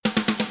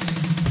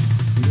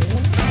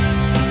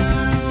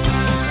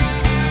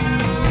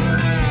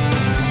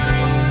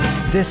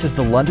This is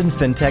the London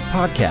FinTech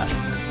Podcast,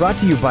 brought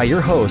to you by your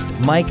host,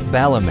 Mike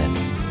Ballerman,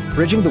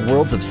 bridging the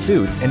worlds of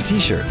suits and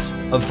t-shirts,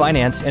 of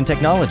finance and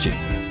technology,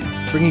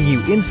 bringing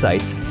you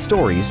insights,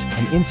 stories,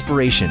 and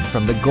inspiration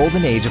from the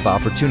golden age of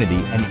opportunity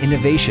and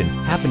innovation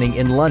happening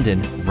in London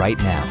right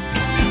now.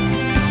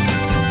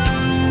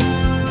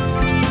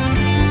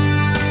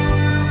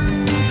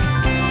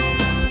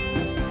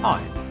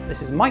 Hi,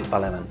 this is Mike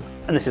Ballerman,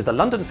 and this is the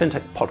London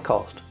FinTech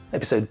Podcast,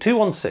 episode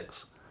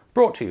 216,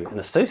 brought to you in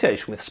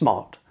association with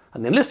Smart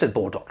and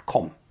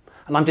theEnlistedBoard.com.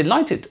 And I'm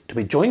delighted to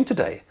be joined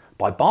today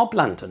by Barb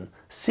Blanton,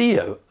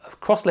 CEO of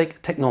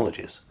Crosslake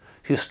Technologies,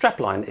 whose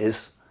strapline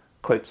is,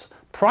 quotes,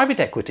 private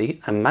equity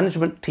and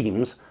management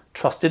team's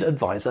trusted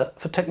advisor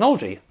for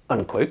technology,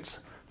 unquotes,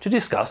 to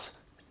discuss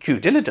due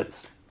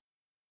diligence.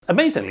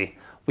 Amazingly,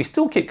 we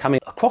still keep coming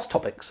across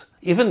topics,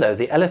 even though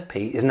the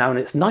LFP is now in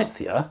its 9th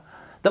year,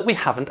 that we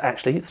haven't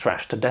actually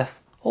thrashed to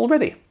death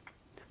already.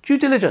 Due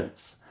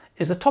diligence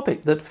is a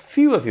topic that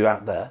few of you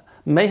out there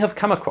may have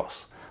come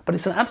across, but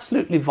it's an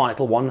absolutely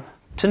vital one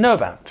to know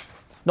about,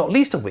 not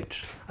least of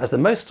which, as the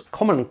most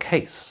common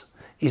case,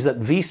 is that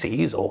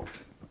VCs, or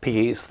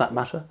PEs for that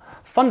matter,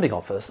 funding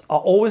offers are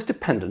always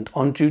dependent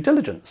on due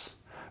diligence,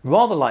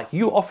 rather like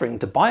you offering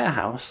to buy a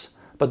house,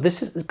 but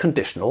this is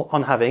conditional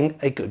on having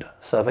a good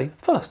survey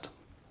first.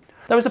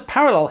 There is a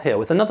parallel here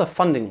with another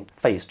funding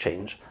phase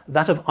change,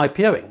 that of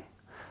IPOing.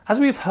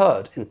 As we've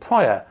heard in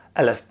prior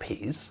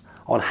LFPs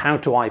on how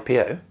to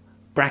IPO,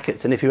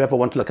 brackets, and if you ever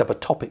want to look up a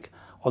topic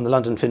on the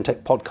London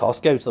FinTech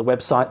Podcast, go to the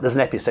website, there's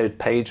an episode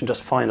page, and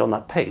just find on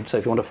that page. So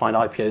if you want to find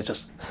IPOs,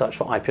 just search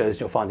for IPOs and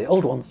you'll find the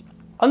old ones.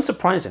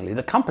 Unsurprisingly,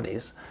 the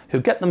companies who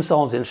get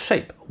themselves in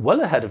shape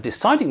well ahead of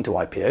deciding to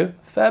IPO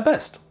fare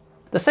best.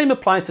 The same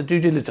applies to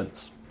due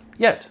diligence.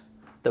 Yet,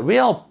 the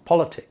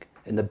realpolitik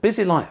in the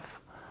busy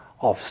life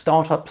of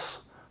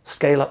startups,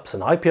 scale-ups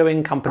and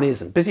IPOing companies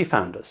and busy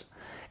founders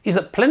is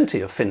that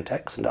plenty of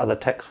fintechs and other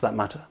techs for that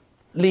matter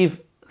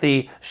leave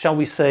the, shall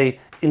we say,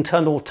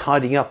 internal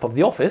tidying up of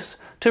the office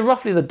to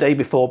roughly the day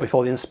before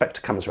the inspector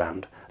comes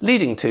round,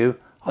 leading to,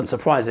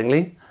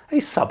 unsurprisingly, a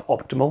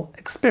suboptimal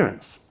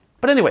experience.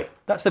 But anyway,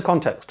 that's the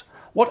context.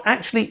 What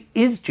actually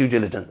is due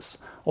diligence?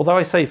 Although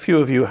I say few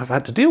of you have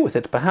had to deal with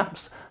it,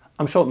 perhaps,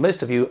 I'm sure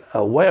most of you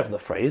are aware of the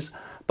phrase,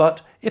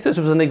 but if this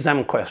was an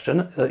exam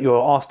question that you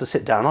were asked to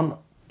sit down on,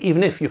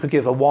 even if you could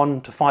give a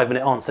 1 to 5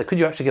 minute answer, could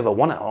you actually give a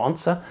 1 hour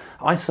answer?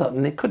 I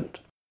certainly couldn't.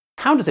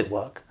 How does it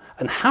work?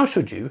 And how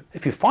should you,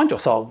 if you find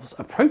yourselves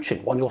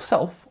approaching one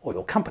yourself or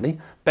your company,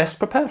 best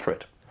prepare for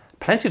it?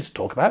 Plenty to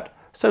talk about,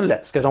 so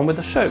let's get on with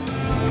the show.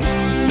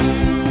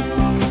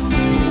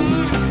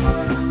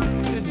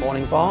 Good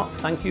morning, Bart.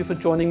 Thank you for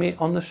joining me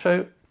on the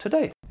show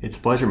today. It's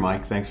a pleasure,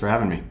 Mike. Thanks for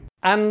having me.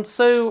 And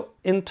so,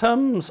 in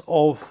terms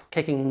of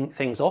kicking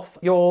things off,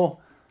 you're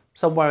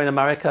somewhere in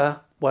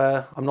America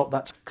where I'm not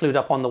that clued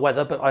up on the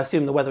weather, but I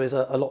assume the weather is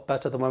a lot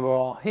better than when we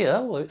are here,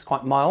 although it's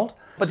quite mild.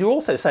 But you're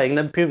also saying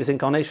that in previous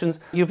incarnations,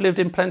 you've lived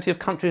in plenty of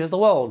countries of the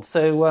world.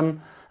 So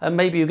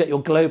maybe you get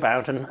your globe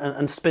out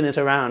and spin it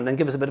around and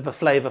give us a bit of a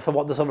flavour for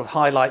what the sort of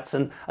highlights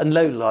and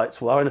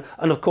lowlights were.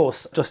 And of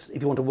course, just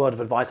if you want a word of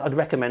advice, I'd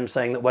recommend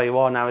saying that where you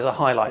are now is a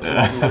highlight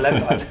rather than a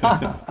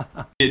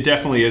lowlight. It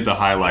definitely is a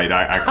highlight.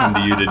 I come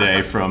to you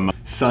today from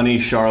sunny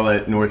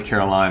Charlotte, North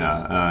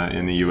Carolina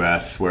in the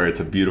U.S., where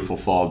it's a beautiful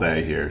fall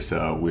day here.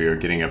 So we're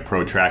getting a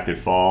protracted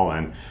fall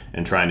and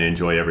trying to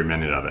enjoy every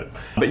minute of it.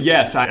 But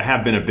yes, I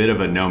have been a bit of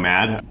a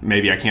nomad.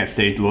 Maybe I can't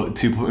stay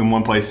in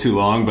one place too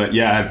long, but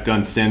yeah, I've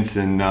done stints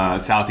in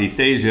Southeast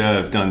Asia.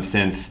 I've done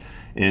stints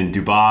in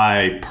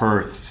Dubai,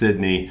 Perth,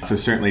 Sydney. So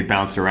certainly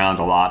bounced around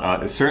a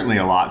lot. Certainly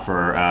a lot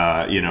for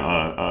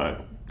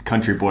a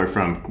country boy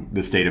from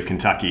the state of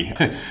Kentucky,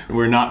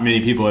 where not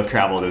many people have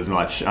traveled as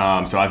much.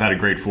 So I've had a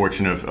great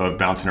fortune of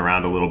bouncing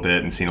around a little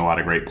bit and seen a lot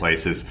of great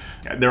places.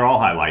 They're all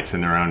highlights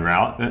in their own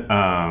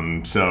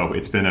route. So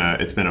it's been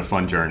a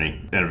fun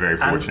journey and a very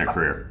fortunate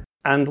career.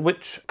 And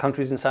which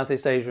countries in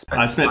Southeast Asia?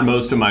 I spent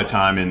most of my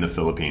time in the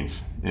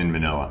Philippines, in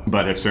Manila,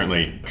 but have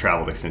certainly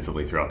traveled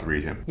extensively throughout the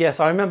region. Yes,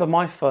 I remember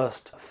my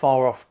first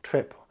far-off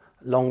trip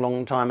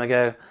long time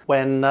ago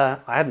when I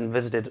hadn't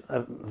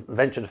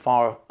ventured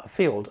far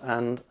afield,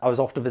 and I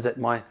was off to visit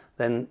my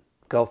then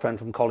girlfriend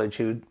from college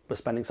who was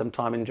spending some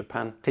time in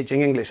Japan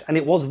teaching English, and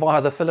it was via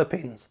the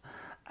Philippines.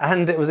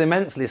 And it was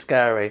immensely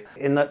scary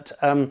in that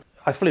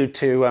I flew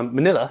to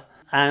Manila,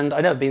 and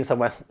I'd never been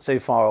somewhere so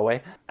far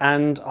away,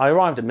 and I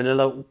arrived in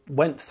Manila,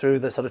 went through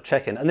the sort of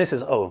check-in, and this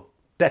is,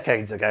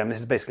 decades ago, and this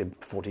is basically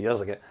 40 years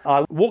ago.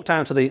 I walked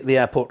down to the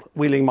airport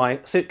wheeling my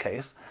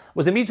suitcase,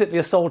 was immediately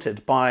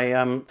assaulted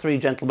by 3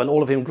 gentlemen,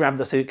 all of whom grabbed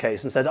the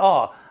suitcase and said,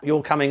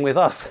 you're coming with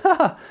us.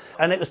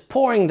 And it was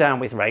pouring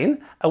down with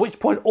rain, at which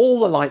point all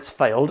the lights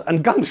failed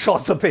and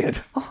gunshots appeared.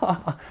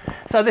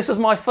 So this was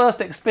my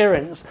first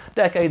experience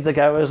decades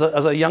ago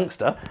as a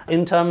youngster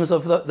in terms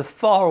of the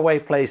faraway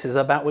places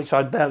about which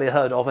I'd barely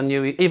heard of and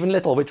knew even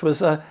little, which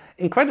was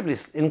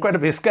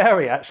incredibly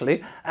scary,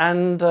 actually.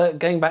 And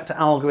going back to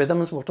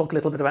algorithms, we'll talk a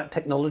little bit about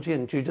technology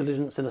and due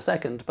diligence in a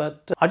second.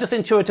 But I just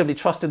intuitively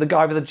trusted the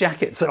guy with the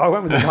jacket, so I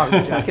went with the guy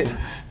with the jacket.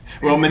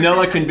 Well,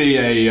 Manila can be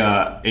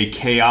a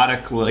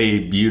chaotically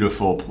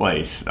beautiful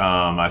place.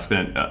 I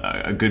spent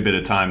a good bit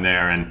of time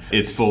there, and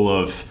it's full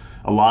of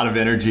a lot of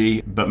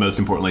energy, but most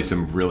importantly,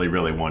 some really,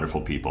 really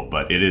wonderful people.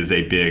 But it is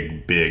a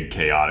big, big,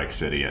 chaotic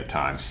city at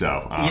times.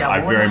 So I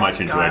very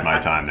much enjoyed my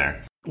time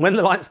there. When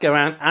the lights go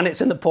out and it's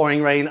in the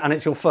pouring rain and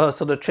it's your first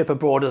sort of trip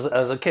abroad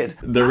as a kid.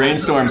 The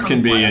rainstorms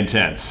can be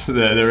intense.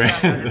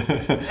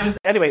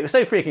 Anyway, it was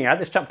so freaking out.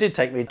 This chap did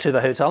take me to the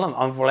hotel,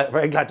 I'm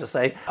very glad to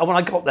say. And when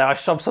I got there, I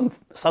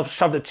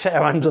shoved a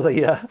chair under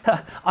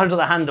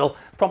the handle,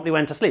 promptly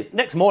went to sleep.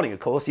 Next morning, of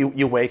course,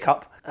 you wake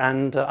up.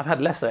 And I've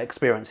had lesser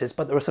experiences,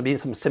 but there have been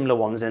some similar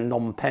ones in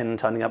Phnom Penh,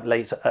 turning up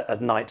late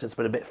at night. It's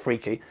been a bit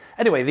freaky.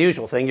 Anyway, the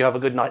usual thing, you have a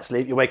good night's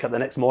sleep, you wake up the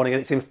next morning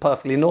and it seems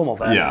perfectly normal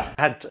there. Yeah.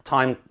 I had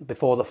time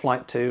before the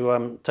flight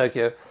to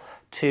Tokyo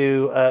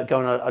to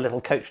go on a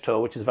little coach tour,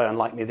 which is very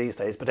unlike me these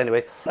days. But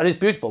anyway, and it's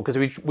beautiful because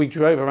we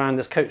drove around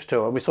this coach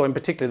tour and we saw in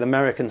particular the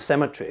American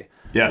Cemetery,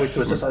 yes, which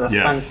was just a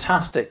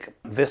fantastic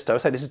vista. I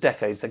say this is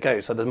decades ago,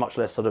 so there's much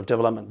less sort of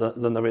development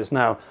than there is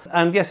now.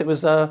 And yes, it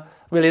was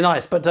really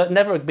nice, but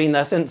never been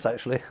there since,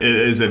 actually. It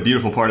is a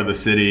beautiful part of the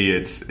city.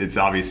 It's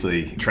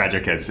obviously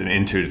tragic as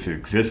into its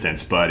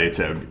existence, but it's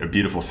a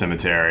beautiful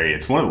cemetery.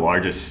 It's one of the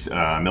largest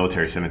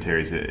military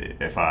cemeteries,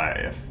 if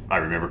I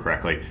remember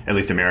correctly, at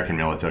least American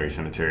military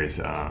cemeteries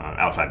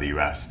outside the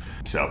U.S.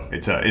 So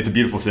it's a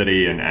beautiful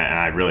city, and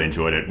I really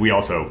enjoyed it. We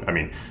also,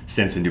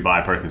 stints in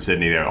Dubai, Perth, and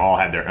Sydney, they all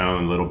had their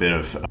own little bit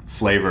of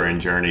flavor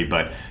and journey,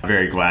 but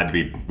very glad to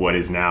be what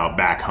is now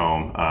back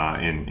home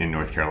in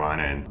North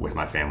Carolina and with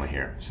my family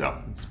here. So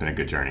it's been a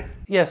good journey.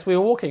 Yes, we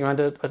were walking around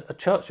a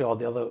churchyard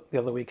the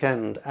other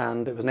weekend,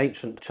 and it was an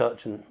ancient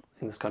church in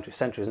this country,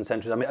 centuries and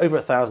centuries, over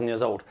 1,000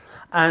 years old.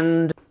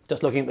 And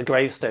just looking at the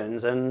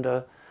gravestones, and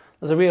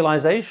there's a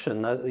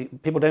realisation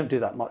that people don't do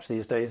that much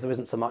these days. There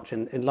isn't so much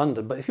in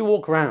London. But if you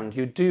walk around,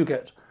 you do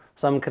get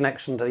some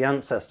connection to the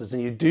ancestors,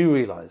 and you do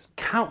realise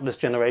countless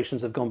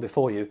generations have gone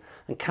before you,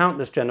 and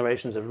countless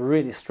generations have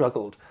really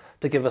struggled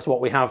to give us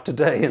what we have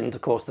today. And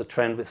of course, the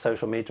trend with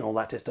social media and all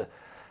that is to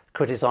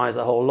criticise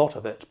a whole lot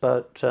of it.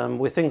 But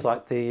with things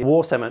like the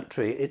war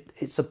cemetery,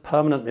 it's a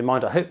permanent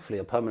reminder, hopefully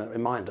a permanent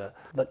reminder,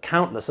 that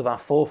countless of our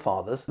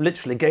forefathers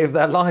literally gave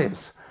their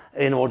lives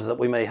in order that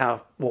we may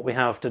have what we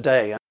have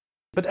today.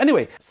 But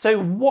anyway, so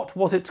what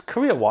was it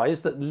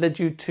career-wise that led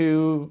you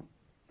to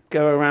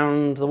go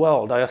around the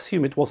world? I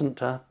assume it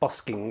wasn't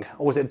busking,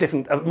 or was it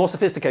a more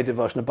sophisticated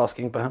version of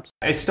busking, perhaps?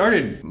 I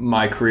started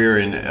my career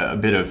in a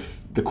bit of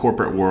the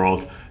corporate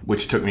world,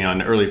 which took me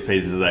on early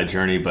phases of that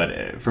journey.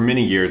 But for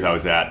many years, I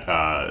was at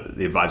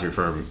the advisory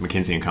firm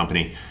McKinsey &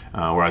 Company,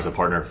 where I was a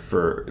partner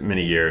for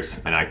many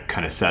years. And I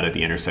kind of sat at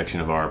the intersection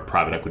of our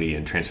private equity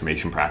and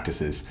transformation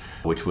practices,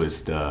 which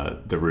was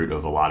the root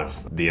of a lot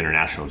of the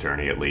international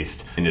journey, at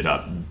least. Ended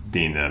up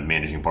being the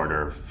managing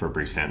partner for a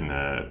brief stint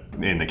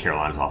in the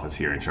Carolinas office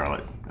here in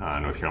Charlotte,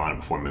 North Carolina,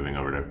 before moving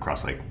over to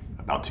Crosslake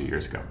about 2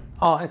 years ago.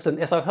 Oh, excellent.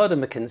 Yes, I've heard of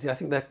McKinsey. I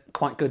think they're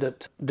quite good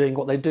at doing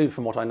what they do,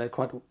 from what I know,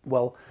 quite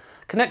well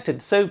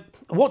connected. So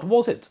what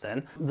was it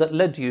then that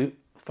led you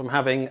from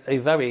having a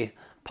very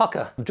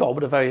pucker job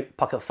at a very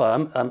pucker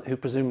firm, who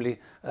presumably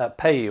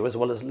pay you as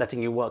well as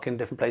letting you work in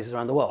different places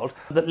around the world,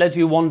 that led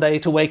you one day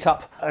to wake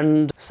up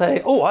and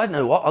say, oh, I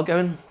know what, I'll go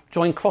and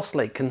join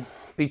Crosslake and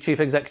be chief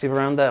executive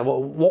around there?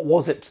 What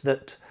was it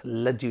that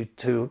led you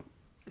to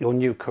your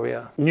new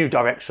career, new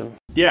direction?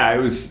 Yeah, it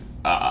was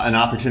an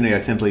opportunity I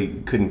simply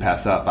couldn't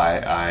pass up.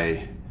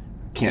 I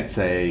can't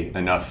say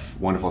enough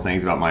wonderful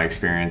things about my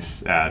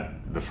experience at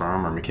the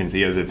firm, or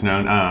McKinsey as it's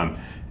known.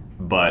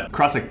 But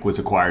Crosslake was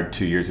acquired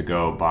 2 years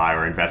ago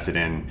invested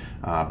in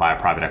by a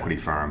private equity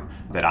firm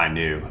that I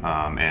knew,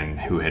 and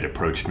who had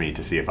approached me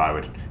to see if I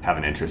would have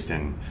an interest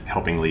in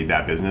helping lead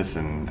that business.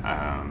 And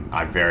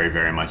I very,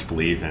 very much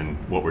believe in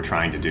what we're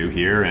trying to do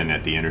here, and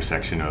at the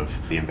intersection of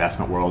the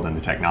investment world and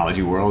the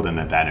technology world, and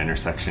that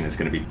intersection is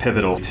going to be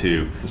pivotal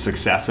to the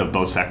success of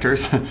both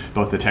sectors,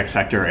 both the tech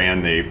sector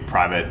and the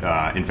private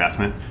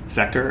investment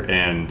sector,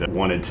 and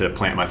wanted to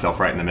plant myself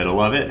right in the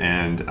middle of it,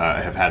 and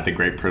have had the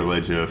great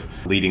privilege of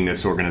leading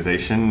this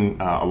organization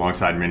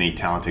alongside many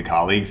talented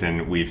colleagues.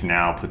 And we've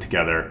now put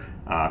together,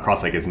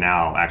 Crosslake is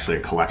now actually a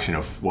collection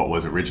of what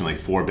was originally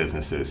 4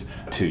 businesses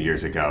 2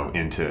 years ago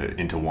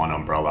into one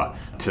umbrella,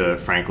 to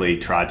frankly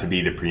try to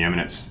be the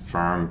preeminent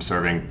firm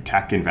serving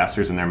tech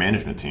investors and their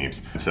management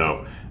teams.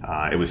 So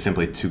it was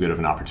simply too good of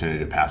an opportunity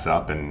to pass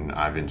up, and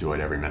I've enjoyed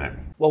every minute.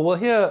 Well, we'll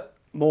hear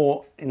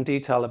more in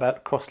detail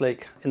about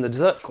Crosslake in the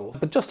dessert course,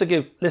 but just to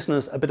give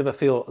listeners a bit of a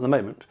feel at the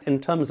moment, in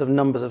terms of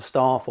numbers of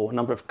staff or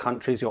number of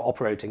countries you're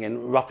operating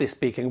in, roughly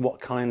speaking, what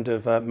kind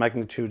of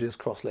magnitude is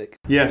Crosslake?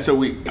 Yeah, so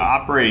we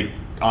operate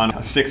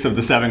on 6 of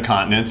the 7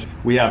 continents.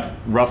 We have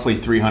roughly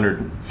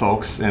 300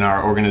 folks in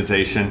our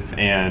organization,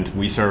 and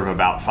we serve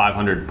about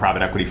 500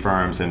 private equity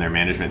firms and their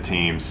management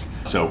teams.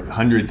 So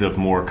hundreds of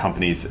more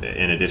companies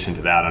in addition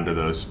to that under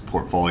those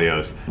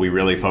portfolios. We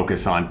really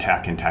focus on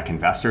tech and tech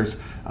investors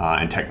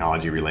and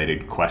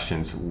technology-related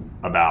questions.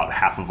 About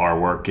half of our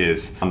work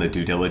is on the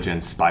due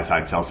diligence,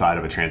 buy-side, sell-side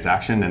of a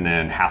transaction, and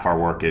then half our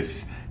work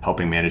is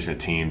helping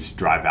management teams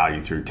drive value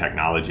through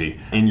technology.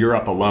 In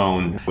Europe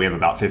alone, we have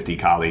about 50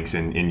 colleagues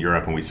in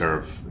Europe, and we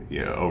serve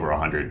over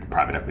 100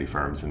 private equity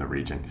firms in the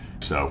region.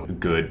 So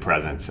good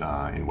presence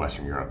in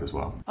Western Europe as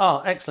well. Oh,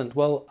 excellent.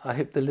 Well, I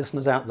hope the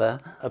listeners out there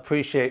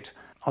appreciate,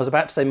 I was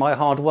about to say my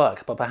hard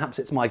work, but perhaps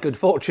it's my good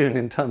fortune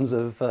in terms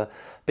of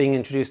being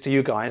introduced to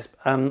you guys,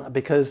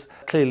 because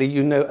clearly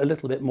you know a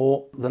little bit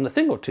more than a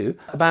thing or two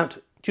about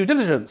due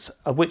diligence,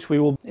 of which we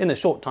will in a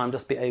short time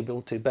just be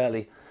able to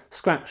barely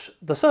scratch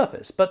the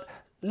surface. But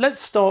let's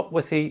start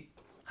with the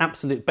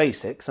absolute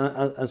basics.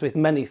 As with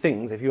many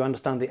things, if you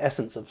understand the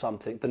essence of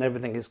something, then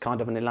everything is kind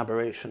of an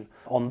elaboration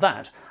on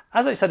that.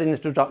 As I said in the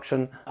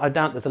introduction, I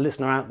doubt there's a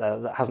listener out there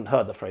that hasn't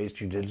heard the phrase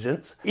due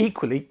diligence.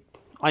 Equally,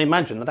 I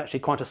imagine that actually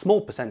quite a small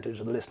percentage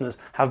of the listeners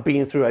have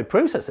been through a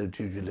process of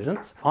due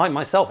diligence. I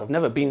myself have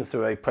never been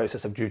through a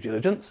process of due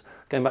diligence.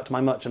 Going back to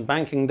my merchant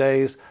banking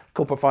days,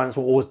 corporate finance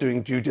were always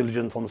doing due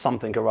diligence on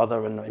something or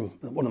other, and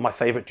one of my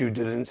favourite due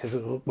diligences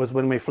was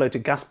when we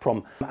floated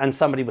Gazprom, and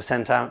somebody was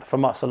sent out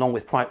from us along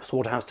with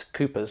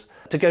PricewaterhouseCoopers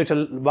to go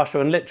to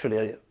Russia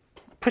and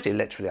pretty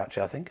literally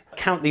actually I think,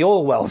 count the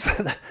oil wells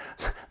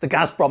the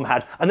Gazprom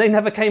had, and they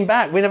never came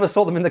back. We never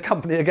saw them in the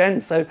company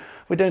again, so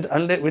we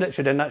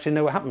literally don't actually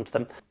know what happened to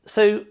them.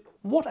 So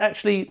what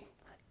actually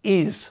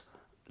is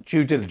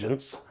due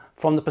diligence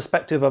from the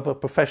perspective of a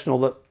professional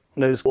that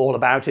knows all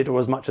about it,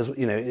 or as much as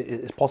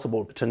is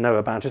possible to know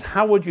about it?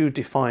 How would you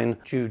define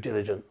due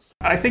diligence?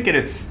 I think at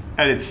its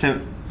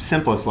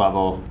simplest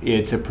level,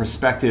 it's a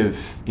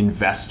prospective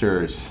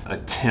investor's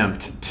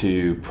attempt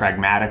to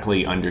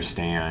pragmatically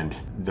understand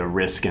the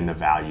risk and the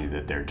value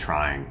that they're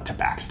trying to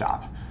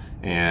backstop.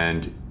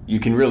 And you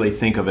can really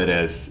think of it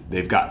as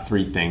they've got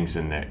three things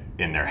in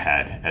their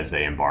head as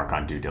they embark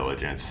on due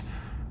diligence.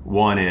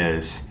 One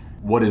is,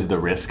 what is the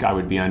risk I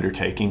would be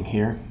undertaking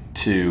here?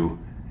 Two,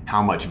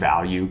 how much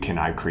value can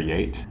I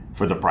create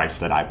for the price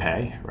that I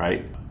pay,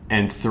 right?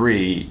 And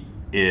three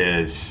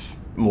is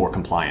more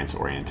compliance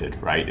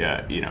oriented, right?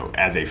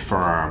 As a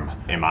firm,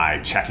 am I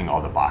checking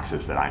all the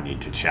boxes that I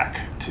need to check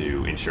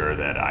to ensure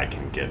that I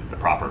can get the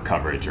proper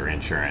coverage or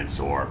insurance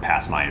or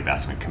pass my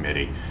investment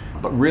committee?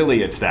 But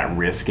really, it's that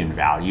risk and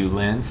value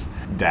lens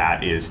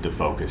that is the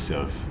focus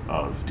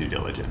of due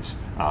diligence.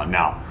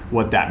 Now,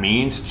 what that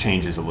means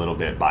changes a little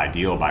bit by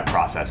deal, by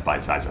process, by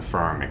size of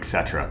firm,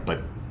 etc.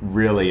 But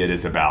really, it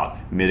is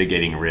about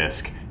mitigating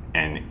risk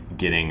and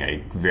getting a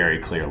very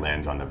clear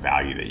lens on the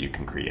value that you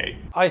can create.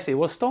 I see.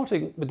 Well,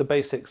 starting with the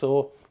basics,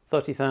 or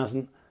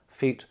 30,000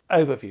 feet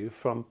overview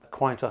from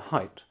quite a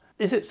height,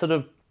 is it sort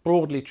of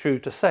broadly true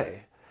to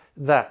say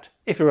that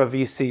if you're a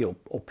VC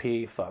or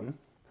PE firm,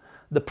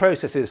 the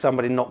process is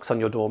somebody knocks on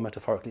your door,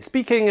 metaphorically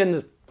speaking,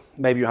 and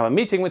maybe you have a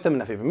meeting with them,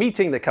 and after you have a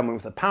meeting, they come in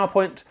with a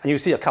PowerPoint, and you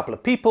see a couple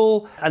of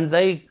people, and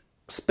they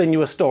spin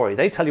you a story.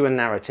 They tell you a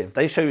narrative.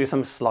 They show you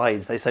some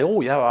slides. They say,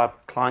 oh yeah, our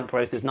client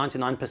growth is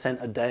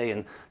 99% a day,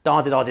 and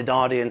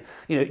da-di-da-di-da-di, and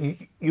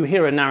you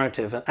hear a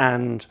narrative,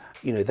 and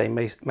they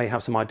may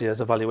have some ideas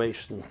of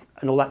valuation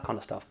and all that kind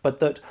of stuff.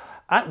 But that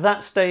at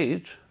that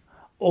stage,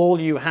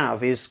 all you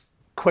have is,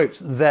 quotes,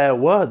 their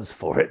words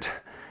for it.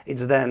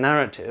 It's their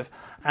narrative.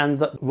 And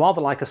that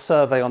rather like a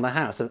survey on the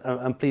house,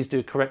 and please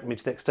do correct me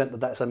to the extent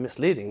that that's a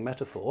misleading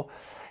metaphor,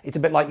 it's a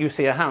bit like you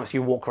see a house,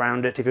 you walk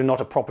around it, if you're not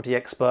a property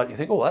expert, you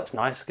think, oh, that's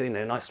nice,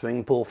 nice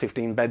swimming pool,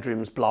 15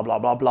 bedrooms, blah, blah,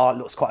 blah, blah, it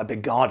looks quite a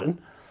big garden.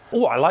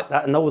 Oh, I like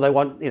that, and oh, they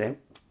want, $1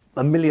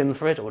 million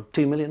for it, or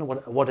 2 million, or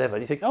whatever.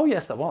 And you think, oh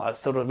yes, well, that's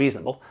sort of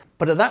reasonable.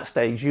 But at that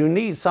stage, you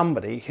need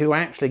somebody who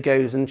actually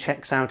goes and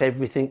checks out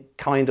everything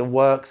kind of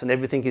works, and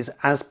everything is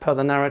as per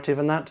the narrative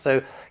and that.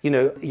 So,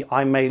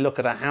 I may look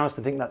at a house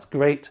and think that's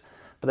great,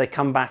 but they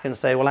come back and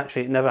say, well,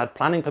 actually, it never had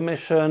planning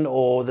permission,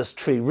 or there's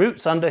tree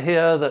roots under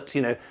here that,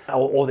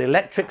 or the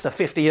electrics are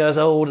 50 years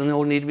old and they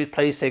all need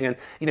replacing. And,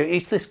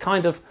 it's this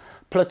kind of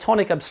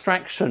platonic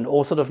abstraction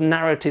or sort of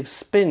narrative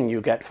spin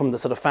you get from the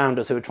sort of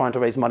founders who are trying to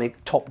raise money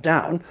top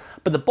down.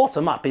 But the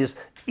bottom up is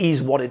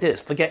what it is.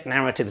 Forget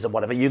narratives or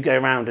whatever. You go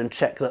around and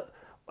check that,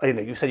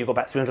 you said you've got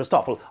about 300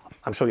 staff. Well,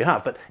 I'm sure you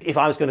have, but if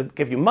I was going to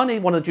give you money,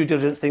 one of the due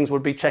diligence things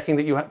would be checking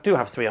that you do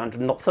have 300,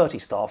 not 30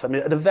 staff. I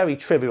mean, at a very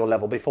trivial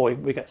level before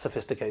we get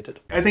sophisticated.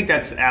 I think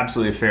that's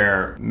absolutely a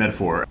fair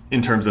metaphor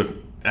in terms of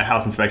a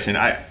house inspection.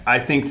 I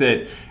think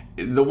that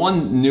the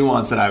one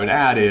nuance that I would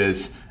add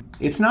is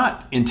it's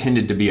not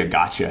intended to be a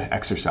gotcha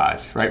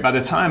exercise, right? By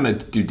the time a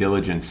due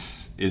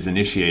diligence is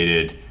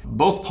initiated,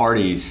 both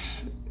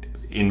parties,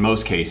 in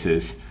most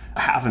cases,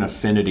 have an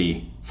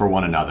affinity for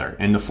one another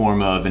in the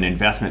form of an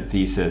investment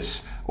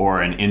thesis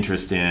or an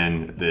interest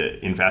in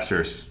the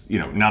investors,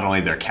 not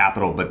only their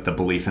capital, but the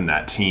belief in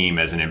that team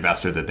as an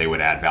investor that they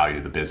would add value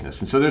to the business.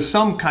 And so there's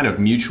some kind of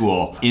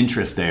mutual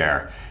interest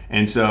there.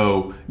 And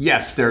so,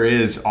 yes, there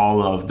is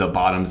all of the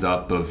bottoms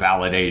up of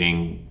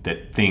validating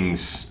that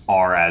things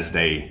are as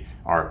they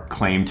are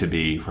claimed to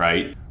be,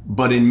 right?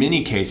 But in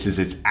many cases,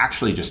 it's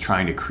actually just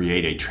trying to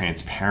create a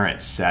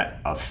transparent set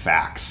of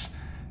facts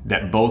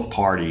that both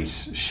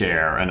parties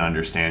share an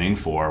understanding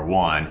for,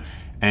 one,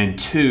 and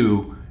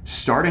two,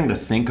 starting to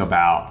think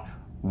about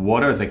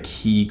what are the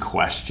key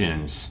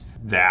questions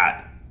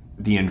that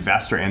the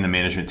investor and the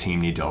management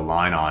team need to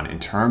align on in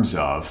terms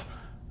of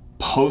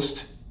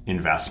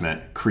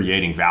post-investment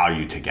creating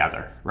value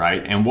together,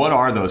 right? And what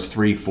are those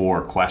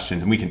 3-4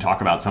 questions? And we can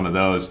talk about some of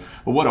those,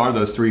 but what are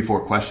those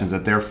 3-4 questions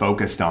that they're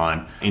focused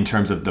on in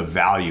terms of the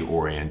value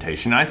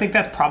orientation? And I think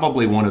that's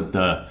probably one of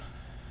the,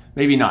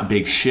 maybe not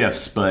big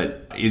shifts,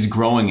 but is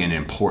growing in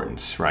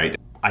importance, right?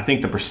 I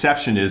think the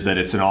perception is that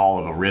it's all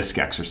of a risk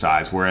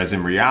exercise, whereas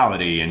in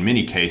reality, in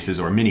many cases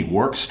or many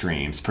work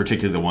streams,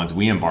 particularly the ones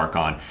we embark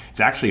on, it's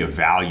actually a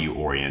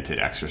value-oriented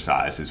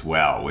exercise as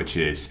well, which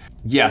is,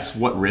 yes,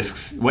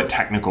 what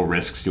technical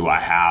risks do I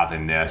have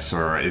in this?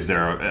 Or is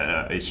there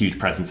a huge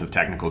presence of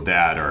technical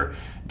debt? Or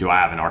do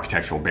I have an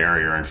architectural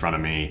barrier in front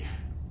of me?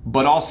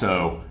 But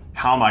also,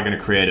 how am I going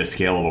to create a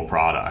scalable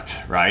product,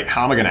 right?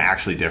 How am I going to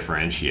actually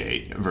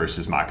differentiate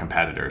versus my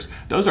competitors?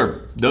 Those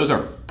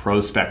are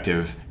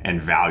prospective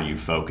and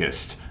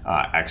value-focused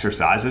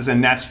exercises,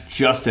 and that's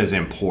just as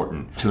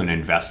important to an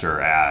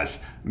investor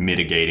as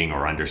mitigating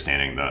or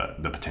understanding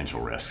the potential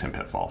risks and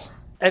pitfalls.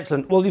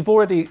 Excellent. Well, you've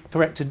already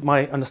corrected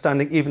my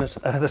understanding, even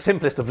at the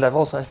simplest of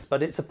levels,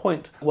 but it's a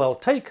point well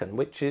taken,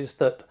 which is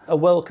that a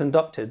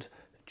well-conducted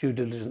due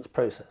diligence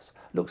process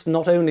looks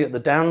not only at the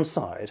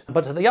downside,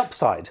 but at the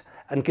upside,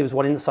 and gives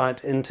one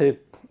insight into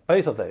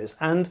both of those.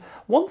 And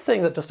one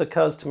thing that just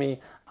occurs to me,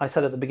 I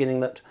said at the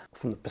beginning that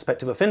from the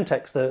perspective of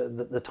fintechs,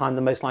 the time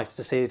they're most likely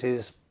to see it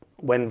is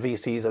when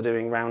VCs are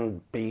doing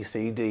round B,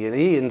 C, D, and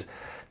E, and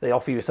they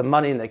offer you some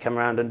money and they come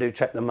around and do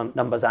check the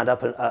numbers add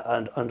up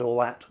and all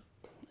that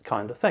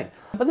kind of thing.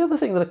 But the other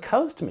thing that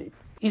occurs to me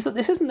is that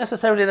this isn't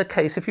necessarily the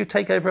case if you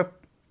take over a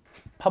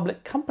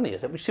public company,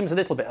 is it? Which seems a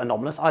little bit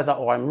anomalous, either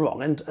or I'm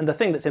wrong. And the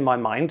thing that's in my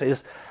mind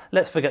is,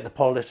 let's forget the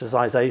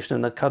politicization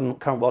and the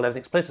current world,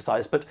 everything's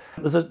politicized, but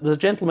there's a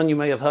gentleman you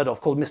may have heard of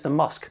called Mr.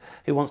 Musk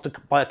who wants to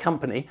buy a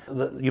company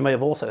that you may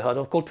have also heard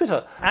of called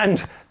Twitter.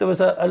 And there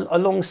was a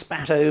long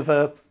spat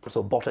over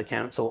sort of bot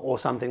accounts or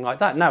something like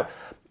that. Now,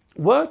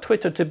 were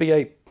Twitter to be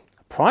a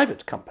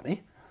private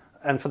company,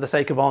 and for the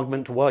sake of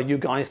argument, were you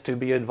guys to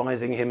be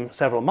advising him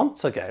several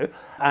months ago,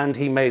 and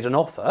he made an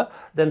offer,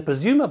 then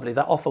presumably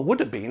that offer would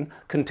have been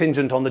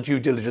contingent on the due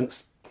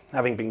diligence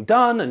having been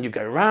done, and you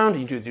go around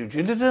and you do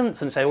due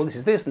diligence and say, well, this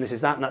is this and this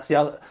is that and that's the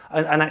other,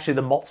 and actually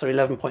the bots are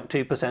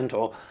 11.2%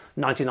 or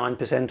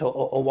 99%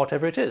 or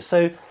whatever it is.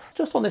 So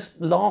just on this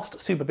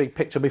last super big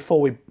picture, before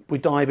we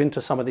dive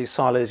into some of these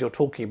silos you're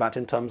talking about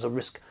in terms of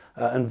risk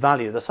and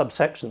value, the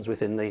subsections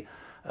within the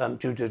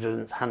due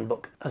diligence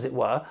handbook, as it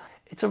were,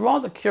 it's a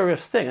rather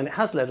curious thing, and it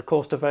has led, of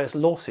course, to various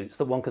lawsuits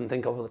that one can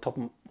think of at the top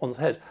of one's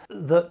head,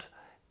 that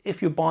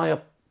if you buy a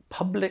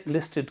public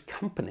listed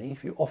company,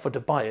 if you offer to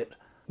buy it,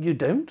 you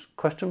don't,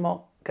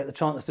 get the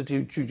chance to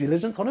do due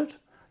diligence on it?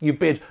 You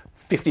bid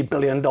 $50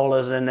 billion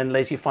and then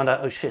later you find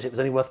out, oh shit, it was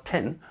only worth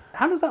 10.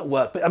 How does that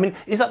work? I mean,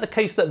 is that the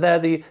case that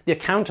the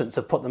accountants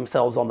have put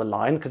themselves on the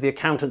line because the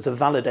accountants have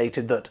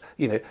validated that,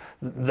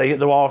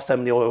 there are so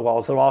many oil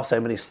wells, there are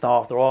so many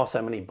staff, there are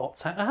so many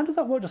bots? How does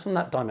that work just from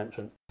that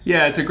dimension?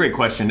 Yeah, it's a great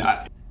question.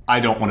 I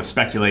don't want to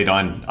speculate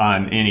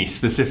on any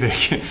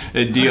specific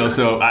deal,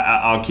 so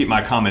I'll keep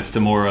my comments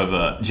to more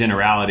of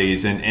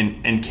generalities.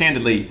 And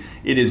candidly,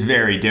 it is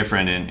very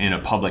different in a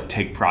public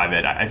take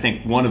private. I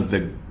think one of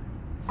the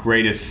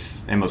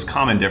greatest and most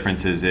common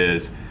differences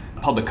is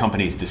public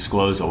companies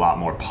disclose a lot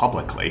more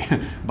publicly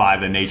by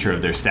the nature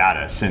of their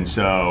status. And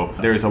so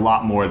there's a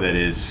lot more that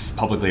is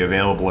publicly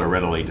available or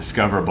readily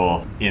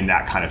discoverable in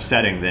that kind of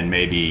setting than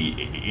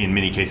maybe in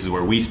many cases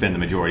where we spend the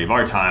majority of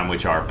our time,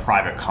 which are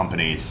private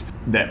companies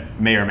that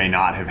may or may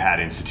not have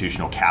had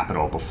institutional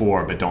capital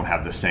before, but don't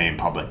have the same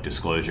public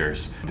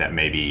disclosures that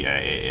maybe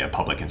a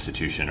public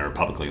institution or a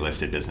publicly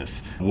listed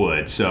business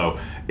would. So,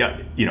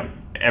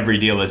 every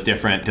deal is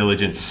different.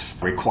 Diligence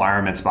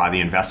requirements by the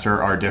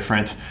investor are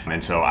different.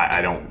 And so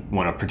I don't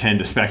want to pretend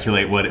to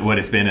speculate what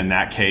it's been in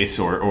that case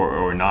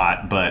or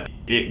not, but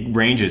it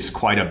ranges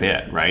quite a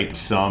bit, right?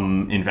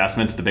 Some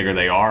investments, the bigger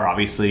they are,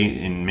 obviously,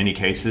 in many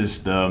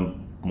cases, the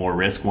more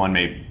risk one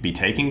may be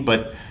taking,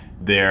 but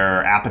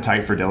their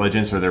appetite for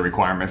diligence or their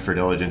requirement for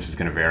diligence is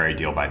going to vary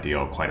deal by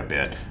deal quite a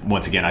bit.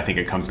 Once again, I think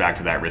it comes back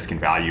to that risk and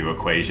value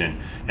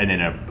equation. And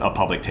then a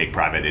public take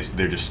private,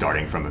 they're just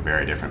starting from a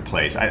very different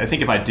place. I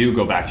think if I do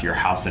go back to your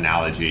house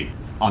analogy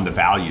on the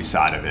value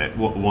side of it,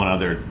 one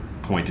other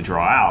point to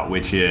draw out,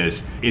 which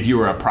is if you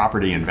were a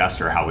property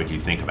investor, how would you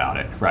think about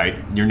it, right?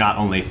 You're not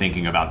only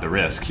thinking about the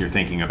risks, you're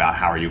thinking about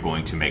how are you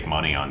going to make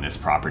money on this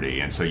property.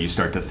 And so you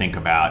start to think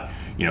about,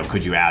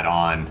 could you add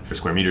on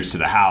square meters to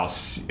the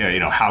house?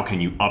 How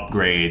can you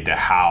upgrade the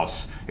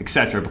house,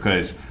 etc.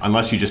 Because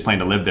unless you just plan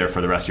to live there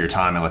for the rest of your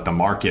time and let the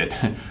market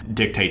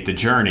dictate the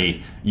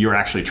journey, you're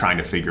actually trying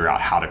to figure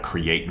out how to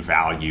create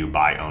value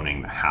by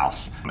owning the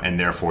house. And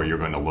therefore, you're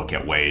going to look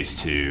at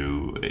ways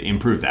to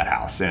improve that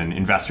house. And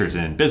investors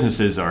in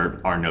businesses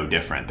are no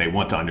different. They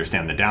want to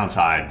understand the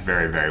downside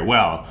very, very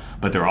well,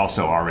 but they're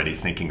also already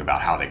thinking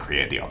about how they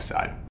create the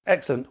upside.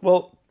 Excellent.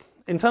 Well,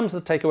 in terms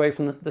of the takeaway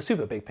from the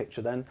super big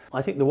picture then,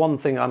 I think the one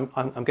thing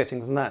I'm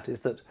getting from that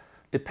is that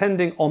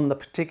depending on the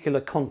particular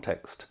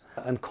context,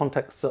 and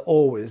contexts are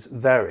always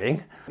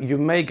varying, you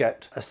may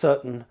get a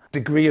certain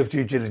degree of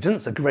due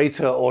diligence, a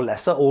greater or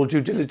lesser. All due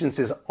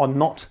diligences are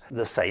not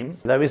the same.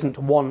 There isn't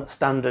one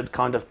standard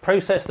kind of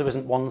process. There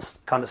isn't one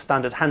kind of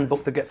standard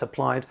handbook that gets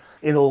applied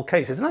in all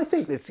cases. And I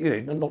think it's,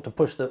 not to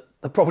push the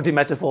property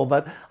metaphor,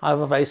 but I have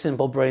a very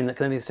simple brain that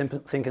can only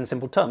think in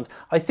simple terms.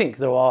 I think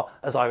there are,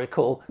 as I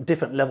recall,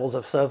 different levels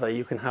of survey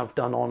you can have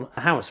done on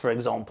a house, for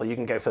example. You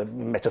can go for,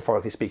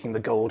 metaphorically speaking, the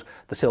gold,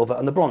 the silver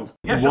and the bronze.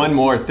 Yeah, sure. One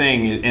more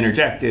thing,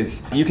 interject,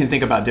 is you can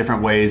think about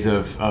different ways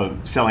of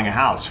selling a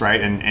house,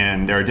 right?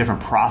 And there are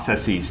different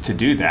processes to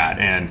do that.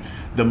 And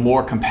the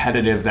more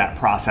competitive that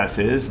process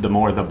is, the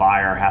more the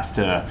buyer has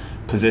to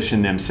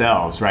position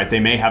themselves, right? They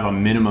may have a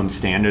minimum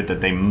standard that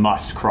they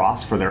must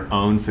cross for their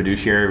own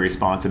fiduciary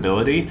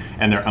responsibility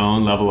and their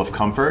own level of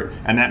comfort,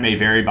 and that may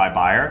vary by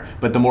buyer,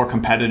 but the more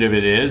competitive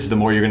it is, the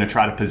more you're going to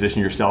try to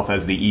position yourself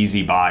as the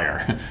easy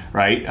buyer,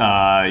 right?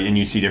 And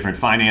you see different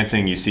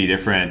financing, you see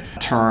different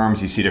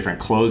terms, you see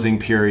different closing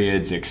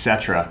periods,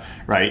 etc.,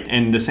 right?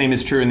 And the same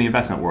is true in the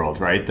investment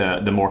world, right?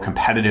 The more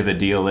competitive a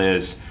deal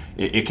is,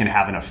 it can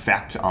have an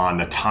effect on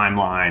the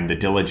timeline, the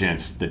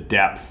diligence, the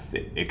depth,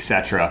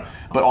 etc.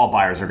 But all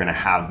buyers are going to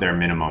have their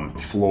minimum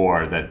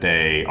floor that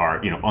they are,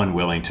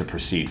 unwilling to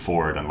proceed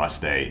forward unless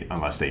they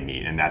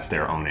meet, and that's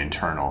their own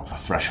internal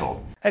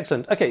threshold.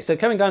 Excellent. Okay, so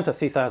coming down to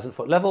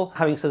 3,000-foot level,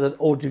 having said that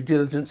all due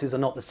diligences are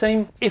not the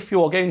same, if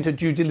you are going to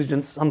due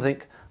diligence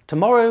something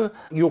tomorrow,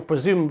 you're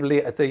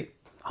presumably at the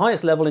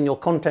highest level in your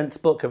contents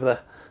book of the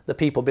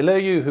people below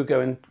you who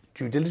go and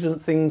due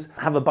diligence things,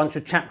 have a bunch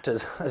of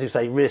chapters, as you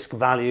say, risk,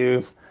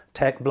 value,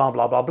 tech, blah,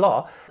 blah, blah,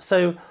 blah.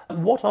 So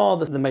what are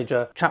the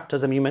major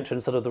chapters? I mean, you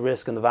mentioned sort of the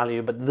risk and the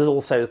value, but there's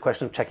also the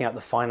question of checking out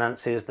the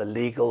finances, the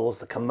legals,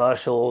 the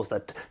commercials,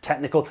 the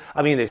technical.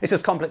 I mean, it's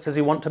as complex as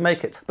you want to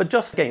make it. But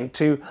just again,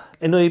 to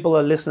enable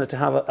a listener to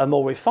have a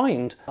more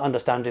refined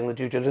understanding of the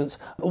due diligence,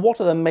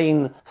 what are the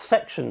main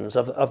sections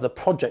of the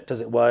project,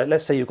 as it were?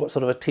 Let's say you've got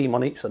sort of a team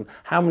on each of them.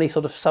 How many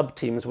sort of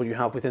sub-teams will you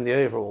have within the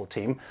overall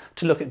team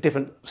to look at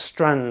different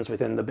strands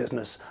within the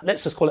business?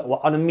 Let's just call it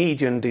on a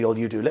median deal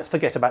you do. Let's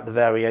forget about the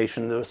variation.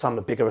 There are some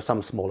bigger or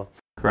some smaller.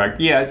 Correct.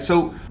 Yeah.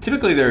 So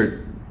typically there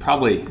are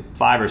probably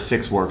 5 or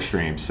 6 work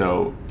streams.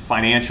 So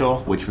financial,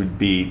 which would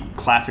be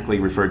classically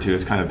referred to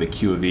as kind of the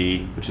Q of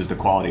E, which is the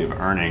quality of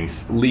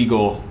earnings.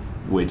 Legal,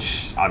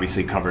 which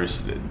obviously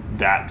covers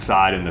that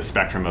side and the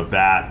spectrum of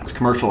that. It's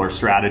commercial or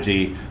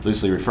strategy,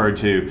 loosely referred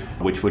to,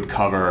 which would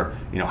cover,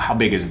 how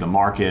big is the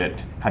market?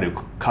 How do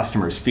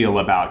customers feel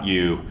about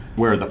you?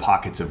 Where are the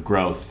pockets of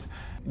growth?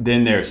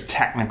 Then there's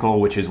technical,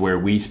 which is where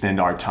we spend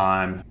our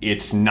time.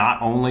 It's not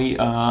only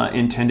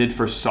intended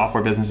for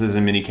software businesses.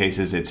 In many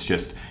cases, it's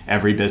just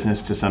every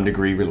business to some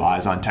degree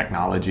relies on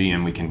technology,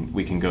 and we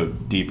can go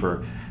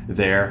deeper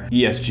there.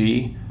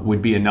 ESG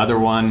would be another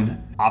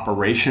one.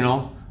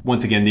 Operational.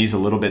 Once again, these a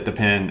little bit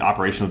depend.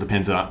 Operational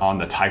depends on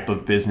the type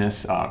of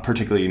business,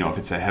 particularly, if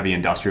it's a heavy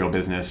industrial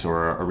business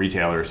or a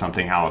retailer or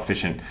something, how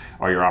efficient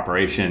are your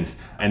operations?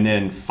 And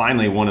then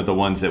finally, one of the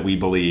ones that we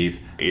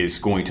believe is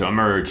going to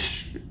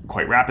emerge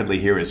quite rapidly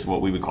here is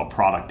what we would call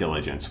product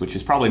diligence, which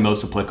is probably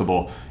most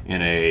applicable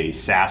in a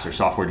SaaS or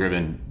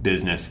software-driven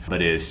business, but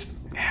is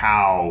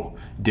how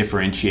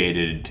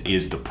differentiated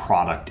is the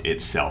product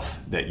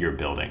itself that you're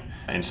building.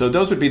 And so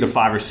those would be the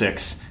 5 or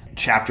 6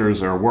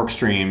 chapters or work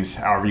streams,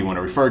 however you want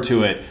to refer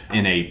to it,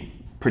 in a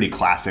pretty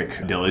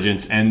classic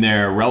diligence, and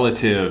their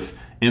relative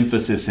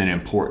emphasis and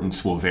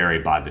importance will vary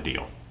by the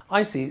deal.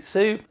 I see.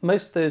 So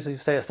most of those, you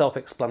say, are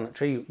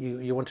self-explanatory.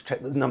 You want to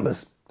check that the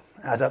numbers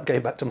add up,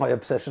 going back to my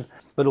obsession,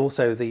 but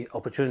also the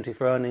opportunity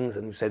for earnings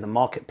and, say, the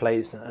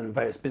marketplace and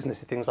various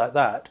businessy things like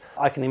that.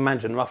 I can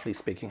imagine, roughly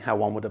speaking, how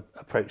one would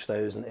approach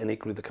those, and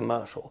equally the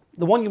commercial.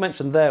 The one you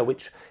mentioned there,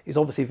 which is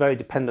obviously very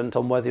dependent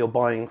on whether you're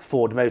buying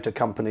Ford Motor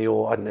Company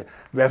or,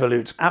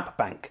 Revolut App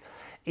Bank,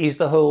 is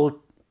the whole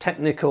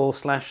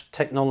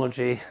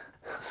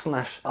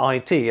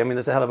technical/technology/IT. I mean,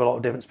 there's a hell of a lot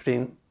of difference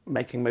between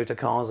making motor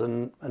cars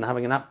and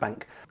having an app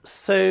bank.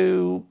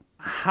 So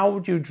how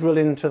would you drill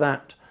into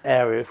that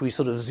area if we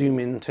sort of zoom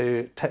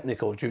into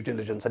technical due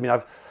diligence? I mean,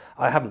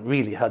 I haven't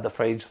really heard the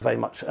phrase very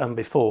much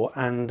before,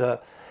 and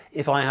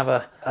if I have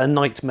a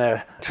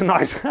nightmare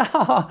tonight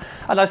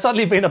and I've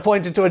suddenly been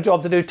appointed to a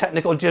job to do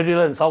technical due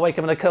diligence, I'll wake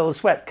up in a cold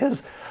sweat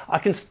because I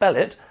can spell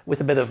it with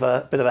a bit of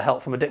a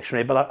help from a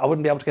dictionary, but I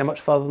wouldn't be able to go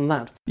much further than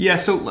that. Yeah,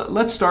 so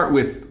let's start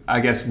with,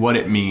 I guess, what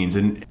it means,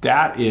 and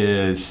that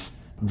is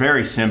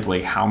very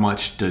simply, how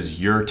much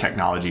does your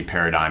technology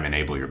paradigm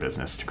enable your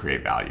business to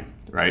create value,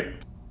 right?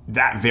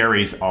 That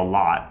varies a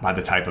lot by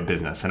the type of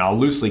business, and I'll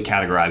loosely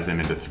categorize them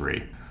into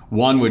three.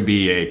 One would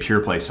be a pure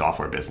play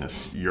software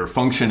business. Your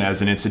function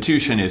as an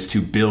institution is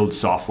to build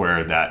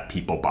software that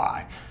people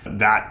buy.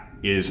 That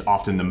is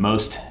often the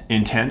most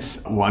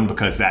intense one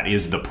because that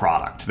is the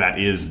product, that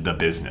is the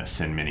business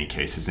in many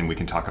cases, and we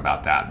can talk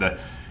about that.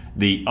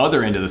 The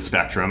other end of the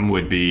spectrum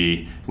would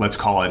be, let's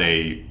call it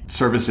a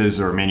services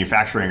or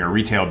manufacturing or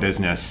retail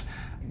business,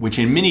 which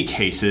in many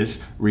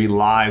cases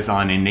relies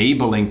on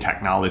enabling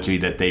technology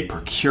that they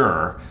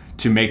procure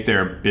to make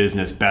their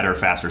business better,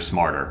 faster,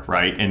 smarter,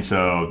 right? And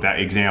so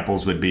that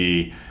examples would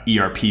be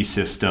ERP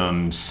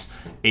systems,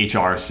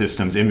 HR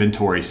systems,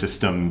 inventory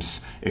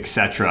systems,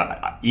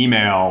 etc.,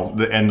 email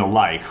and the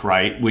like,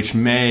 right? Which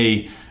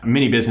many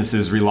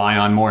businesses rely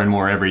on more and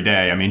more every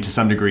day. I mean, to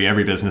some degree,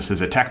 every business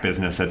is a tech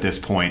business at this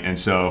point. And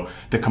so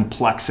the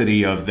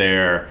complexity of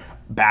their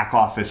back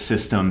office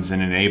systems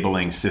and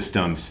enabling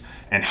systems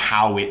and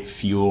how it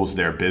fuels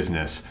their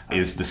business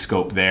is the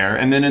scope there.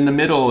 And then in the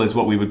middle is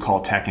what we would call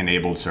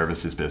tech-enabled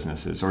services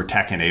businesses or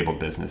tech-enabled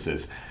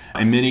businesses.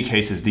 In many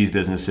cases, these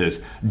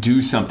businesses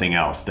do something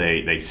else.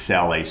 They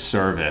sell a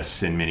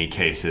service in many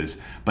cases,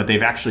 but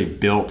they've actually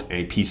built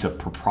a piece of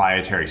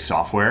proprietary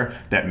software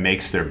that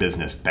makes their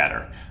business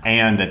better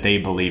and that they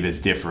believe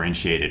is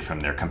differentiated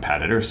from their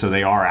competitors. So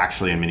they are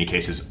actually, in many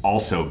cases,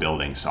 also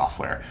building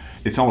software.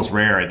 It's almost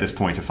rare at this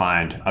point to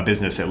find a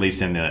business, at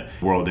least in the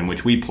world in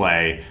which we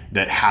play,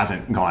 that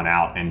hasn't gone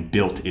out and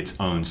built its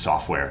own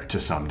software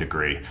to some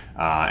degree.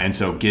 And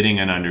so getting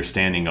an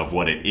understanding of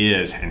what it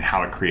is and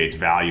how it creates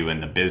value in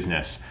the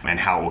business and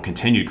how it will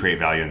continue to create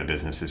value in the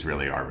business is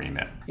really our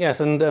remit. Yes,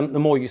 and the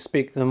more you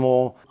speak, the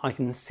more I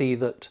can see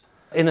that,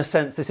 in a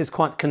sense, this is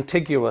quite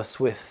contiguous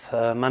with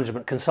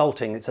management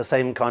consulting. It's the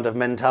same kind of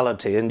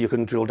mentality, and you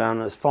can drill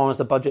down as far as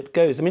the budget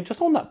goes. I mean,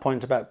 just on that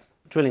point about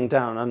drilling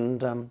down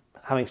and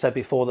having said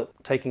before that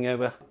taking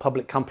over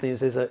public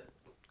companies is a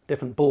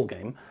different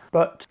ballgame.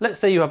 But let's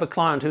say you have a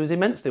client who is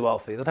immensely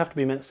wealthy. They'd have to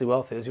be immensely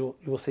wealthy, as you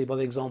will see by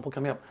the example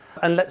coming up.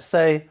 And let's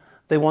say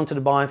they wanted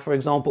to buy, for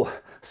example,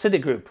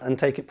 Citigroup and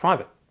take it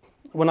private.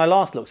 When I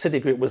last looked,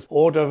 Citigroup was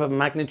order of a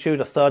magnitude,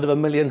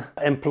 250,000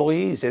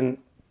 employees in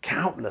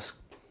countless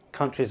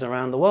countries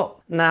around the world.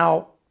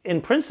 Now,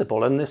 in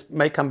principle, and this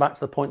may come back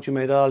to the point you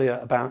made earlier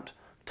about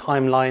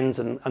timelines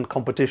and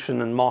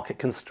competition and market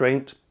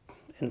constraint,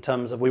 in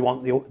terms of we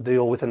want the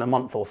deal within a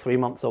month or 3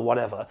 months or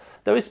whatever,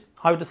 there is,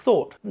 I would have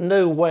thought,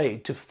 no way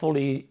to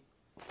fully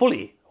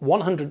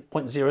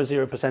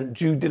 100.00%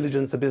 due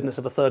diligence a business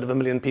of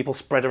 250,000 people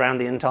spread around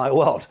the entire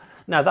world.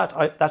 Now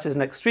that is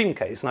an extreme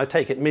case, and I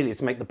take it merely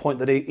to make the point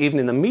that even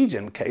in the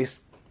median case,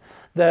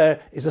 there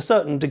is a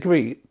certain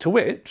degree to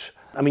which,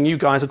 I mean, you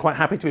guys are quite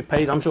happy to be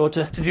paid, I'm sure,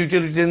 to due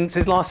diligence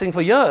is lasting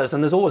for years,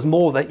 and there's always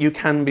more that you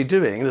can be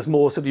doing. There's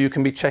more so that you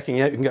can be checking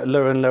out, you can get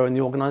lower and lower in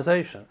the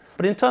organisation.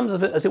 But in terms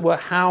of, as it were,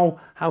 how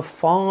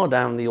far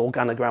down the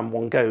organogram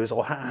one goes,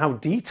 or how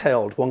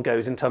detailed one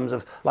goes in terms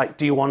of, like,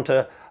 do you want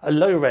a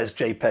low-res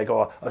JPEG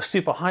or a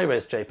super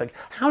high-res JPEG?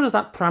 How does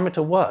that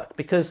parameter work?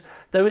 Because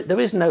there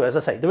is no, as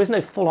I say, there is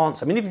no full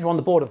answer. I mean, if you're on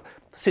the board of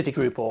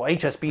Citigroup or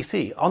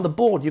HSBC, on the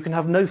board you can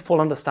have no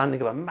full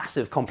understanding of a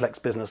massive complex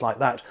business like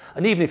that.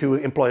 And even if you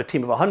employ a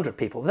team of 100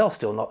 people, they'll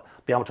still not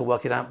be able to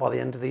work it out by the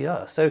end of the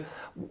year. So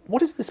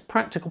what is this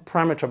practical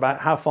parameter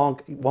about how far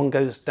one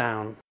goes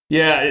down?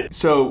 Yeah,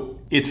 so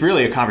it's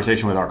really a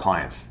conversation with our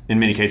clients, in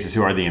many cases,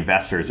 who are the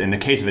investors. In the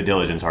case of a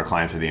diligence, our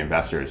clients are the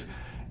investors.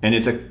 And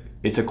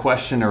it's a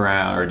question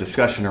around, or a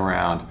discussion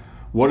around,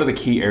 what are the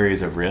key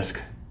areas of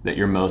risk that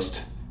you're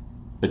most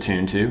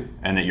attuned to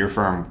and that your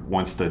firm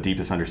wants the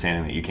deepest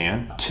understanding that you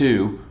can?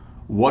 2,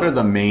 what are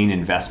the main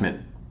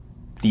investment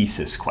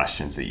thesis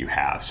questions that you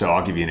have? So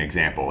I'll give you an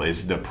example.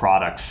 Is the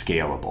product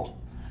scalable,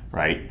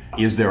 right?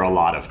 Is there a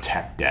lot of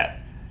tech debt?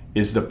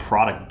 Is the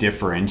product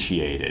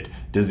differentiated?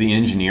 Does the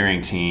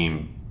engineering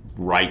team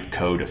write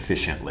code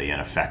efficiently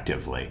and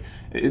effectively?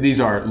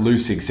 These are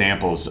loose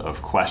examples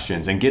of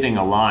questions, and getting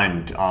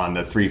aligned on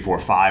the 3, 4,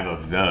 5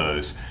 of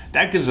those,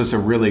 that gives us a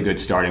really good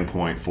starting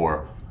point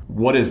for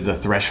what is the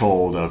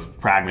threshold of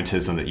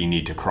pragmatism that you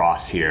need to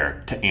cross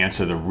here to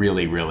answer the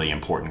really, really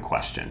important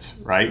questions,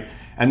 right?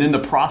 And then the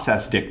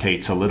process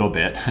dictates a little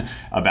bit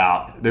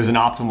about, there's an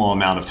optimal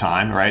amount of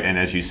time, right? And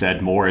as you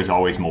said, more is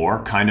always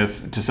more, kind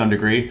of, to some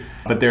degree.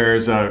 But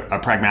there's a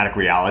pragmatic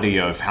reality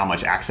of how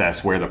much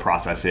access, where the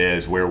process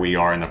is, where we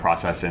are in the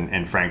process,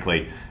 and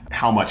frankly,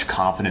 how much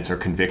confidence or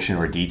conviction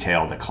or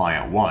detail the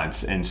client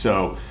wants. And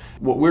so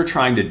what we're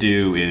trying to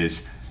do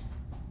is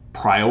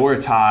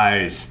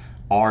prioritize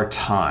our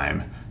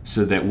time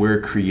so that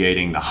we're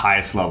creating the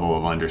highest level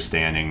of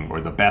understanding,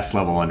 or the best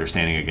level of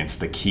understanding,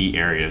 against the key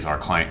areas our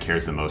client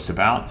cares the most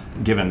about,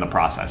 given the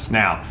process.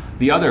 Now,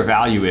 the other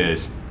value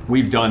is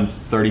we've done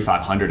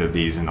 3,500 of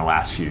these in the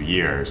last few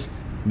years.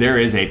 There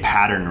is a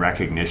pattern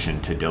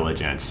recognition to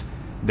diligence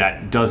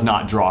that does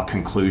not draw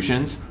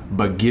conclusions,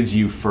 but gives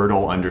you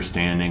fertile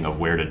understanding of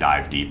where to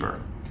dive deeper.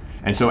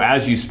 And so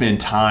as you spend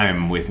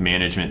time with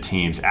management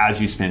teams, as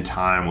you spend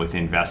time with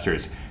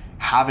investors,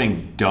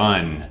 having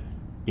done,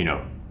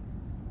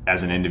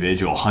 as an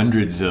individual,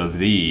 hundreds of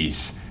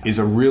these is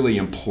a really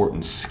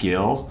important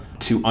skill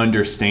to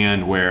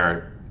understand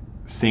where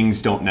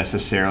things don't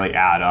necessarily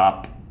add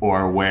up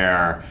or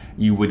where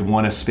you would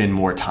want to spend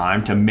more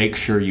time to make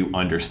sure you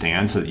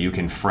understand so that you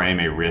can frame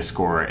a risk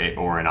or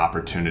an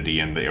opportunity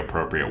in the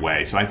appropriate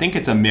way. So I think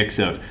it's a mix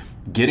of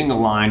getting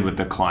aligned with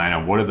the client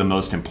on what are the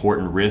most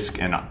important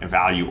risk and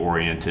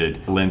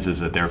value-oriented lenses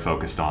that they're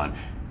focused on.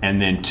 And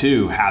then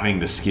 2, having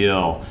the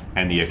skill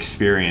and the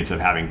experience of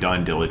having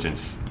done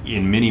diligence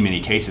in many,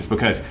 many cases.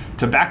 Because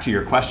back to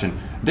your question,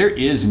 there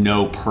is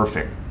no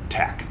perfect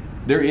tech.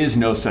 There's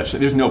no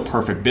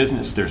perfect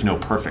business. There's no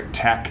perfect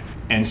tech.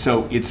 And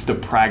so it's the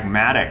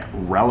pragmatic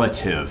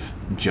relative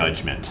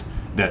judgment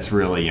that's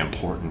really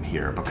important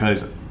here,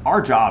 because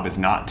our job is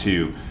not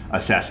to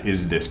assess,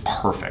 is this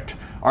perfect?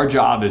 Our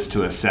job is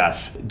to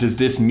assess, does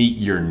this meet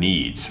your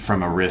needs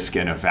from a risk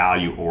and a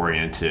value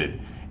oriented,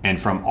 and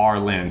from our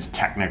lens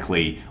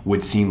technically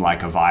would seem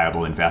like a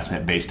viable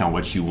investment based on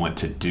what you want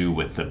to do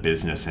with the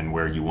business and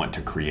where you want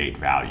to create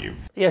value.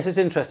 Yes, it's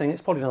interesting.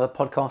 It's probably another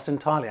podcast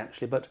entirely,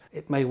 actually, but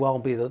it may well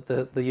be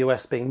that the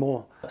US, being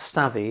more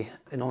savvy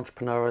in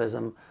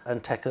entrepreneurialism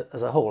and tech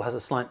as a whole, has a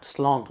slight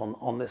slant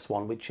on this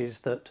one, which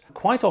is that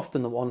quite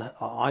often the one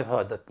I've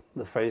heard,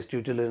 the phrase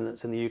due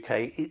diligence in the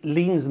UK, it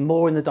leans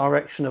more in the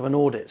direction of an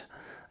audit.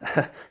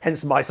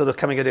 Hence my sort of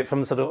coming at it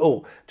from sort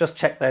of, just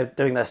check they're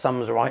doing their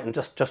sums right and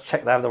just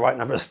check they have the right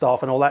number of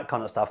staff and all that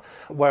kind of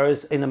stuff.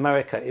 Whereas in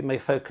America, it may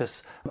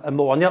focus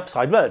more on the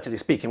upside, relatively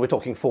speaking. We're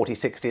talking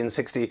 40-60 and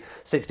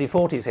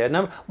 60-40s here.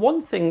 Now, one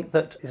thing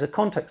that is a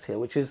context here,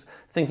 which is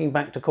thinking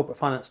back to corporate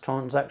finance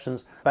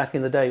transactions back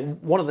in the day,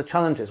 one of the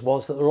challenges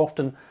was that there were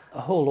often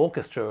a whole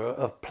orchestra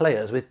of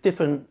players with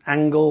different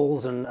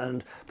angles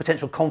and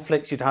potential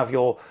conflicts. You'd have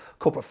your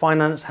corporate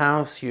finance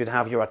house, you'd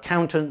have your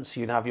accountants,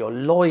 you'd have your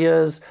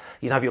lawyers,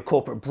 you'd have your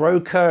corporate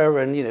broker,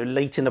 and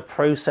late in the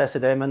process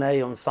at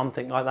M&A on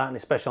something like that, and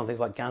especially on things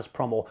like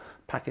Gazprom or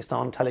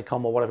Pakistan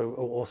Telecom or whatever.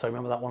 Also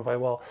remember that one very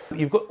well.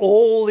 You've got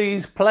all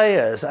these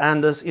players,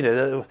 and as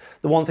the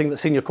one thing that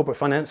senior corporate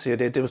financier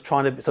did was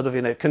trying to sort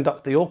of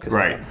conduct the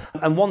orchestra. Right.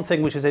 And one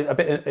thing which is a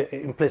bit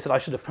implicit, I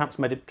should have perhaps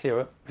made it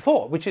clearer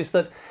before, which is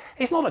that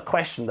it's not a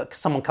question that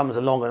someone comes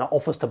along and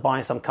offers to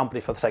buy some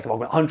company for the sake of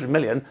argument 100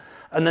 million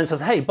and then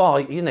says, hey,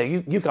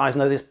 you guys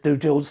know this due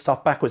diligence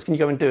stuff backwards, can you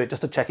go and do it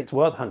just to check it's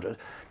worth 100?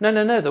 No,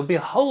 there'll be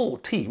a whole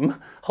team,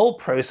 whole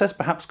process,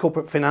 perhaps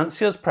corporate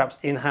financiers, perhaps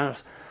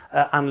in-house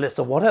analysts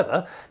or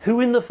whatever,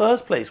 who in the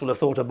first place will have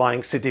thought of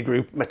buying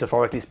Citigroup,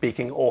 metaphorically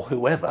speaking, or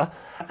whoever,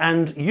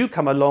 and you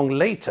come along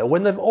later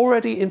when they've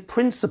already, in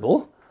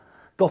principle,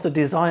 got a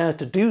desire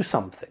to do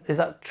something. Is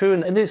that true?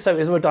 And if so,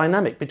 is there a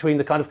dynamic between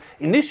the kind of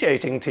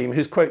initiating team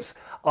whose quotes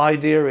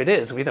idea it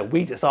is,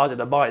 we decided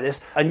to buy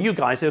this, and you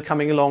guys who are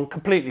coming along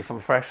completely from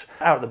fresh,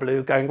 out of the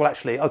blue, going, well,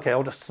 actually, okay,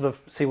 I'll just sort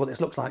of see what this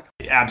looks like?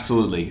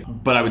 Absolutely.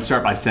 But I would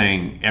start by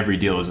saying every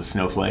deal is a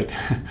snowflake,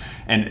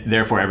 and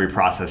therefore every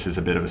process is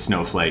a bit of a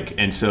snowflake.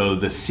 And so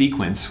the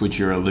sequence, which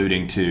you're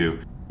alluding to,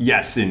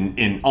 yes,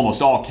 in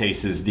almost all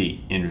cases, the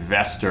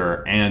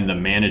investor and the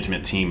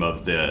management team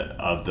of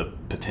the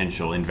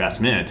potential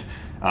investment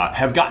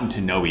have gotten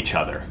to know each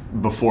other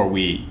before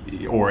we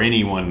or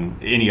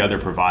any other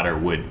provider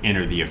would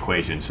enter the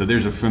equation. So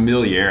there's a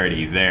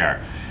familiarity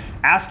there.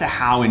 As to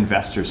how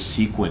investors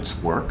sequence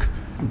work,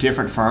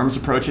 different firms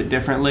approach it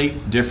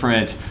differently,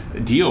 different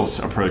deals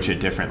approach it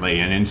differently.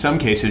 And in some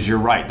cases, you're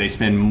right, they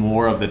spend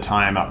more of the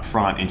time up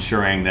front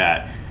ensuring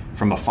that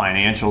from a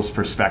financials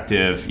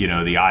perspective,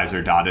 the I's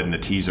are dotted and the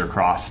T's are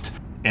crossed,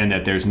 and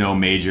that there's no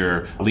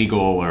major legal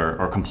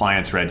or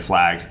compliance red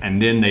flags. And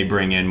then they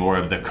bring in more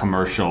of the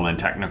commercial and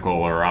technical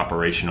or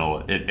operational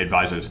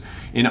advisors.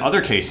 In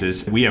other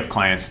cases, we have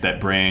clients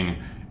that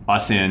bring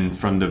us in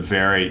from the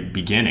very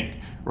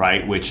beginning,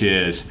 right? Which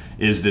is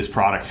this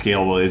product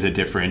scalable? Is it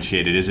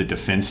differentiated? Is it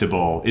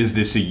defensible? Is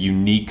this a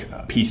unique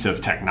piece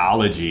of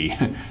technology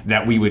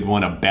that we would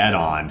want to bet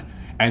on?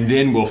 And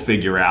then we'll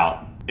figure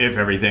out if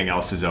everything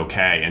else is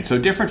okay. And so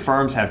different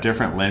firms have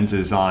different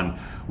lenses on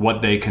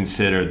what they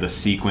consider the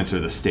sequence or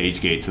the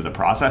stage gates of the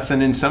process.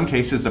 And in some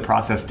cases, the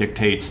process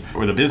dictates,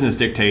 or the business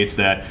dictates,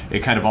 that it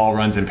kind of all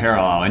runs in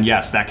parallel. And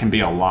yes, that can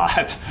be a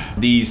lot.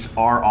 These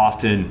are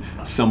often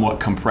somewhat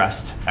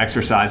compressed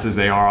exercises.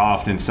 They are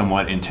often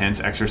somewhat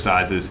intense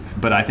exercises.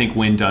 But I think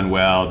when done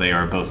well, they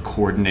are both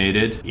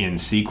coordinated in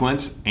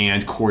sequence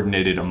and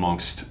coordinated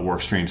amongst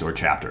work streams or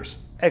chapters.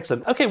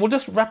 Excellent. Okay, well,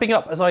 just wrapping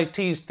up, as I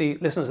teased the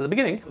listeners at the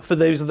beginning, for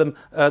those of them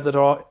that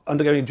are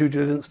undergoing due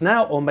diligence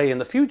now or may in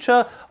the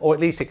future, or at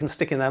least it can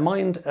stick in their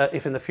mind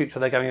if in the future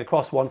they're going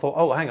across one thought,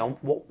 oh, hang on,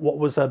 what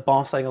was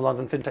Bar saying on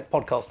London FinTech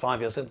podcast 5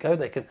 years ago?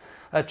 They can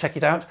check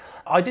it out.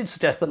 I did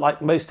suggest that,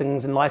 like most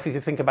things in life, if you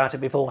think about it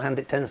beforehand,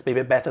 it tends to be a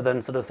bit better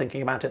than sort of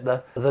thinking about it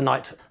the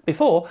night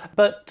before.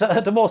 But at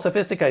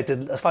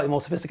a slightly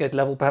more sophisticated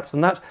level perhaps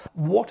than that,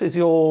 what is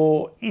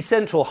your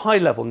essential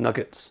high-level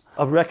nuggets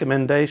of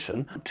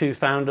recommendation to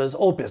founders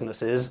or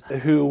businesses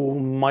who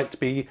might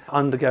be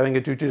undergoing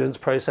a due diligence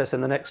process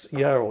in the next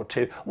year or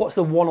two? What's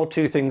the one or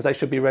two things they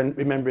should be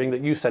remembering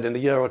that you said in a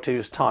year or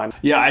two's time?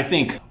 Yeah, I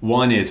think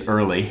one is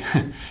early,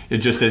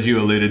 just as you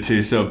alluded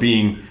to. So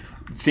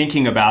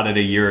thinking about it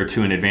a year or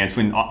two in advance,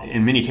 when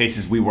in many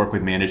cases we work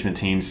with management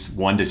teams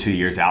 1 to 2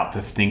 years out to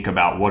think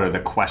about what are the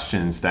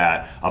questions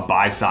that a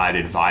buy-side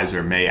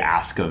advisor may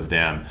ask of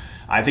them.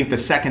 I think the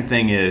second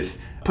thing is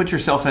put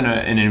yourself in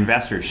an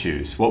investor's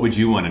shoes. What would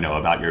you want to know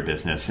about your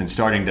business? And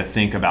starting to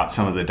think about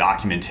some of the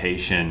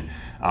documentation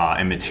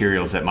and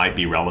materials that might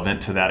be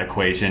relevant to that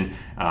equation.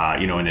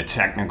 In a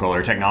technical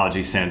or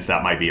technology sense,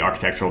 that might be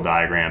architectural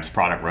diagrams,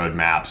 product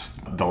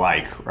roadmaps, the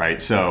like, right?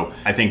 So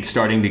I think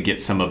starting to get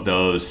some of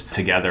those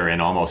together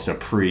in almost a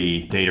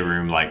pre-data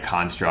room-like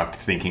construct,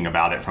 thinking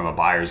about it from a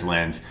buyer's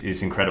lens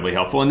is incredibly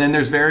helpful. And then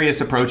there's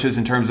various approaches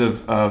in terms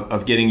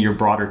of getting your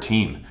broader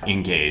team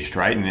engaged,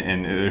 right?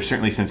 And there's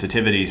certainly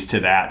sensitivities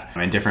to that,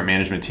 and different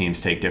management teams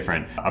take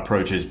different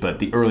approaches, but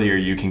the earlier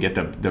you can get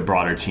the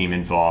broader team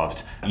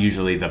involved,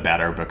 usually the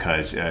better,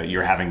 because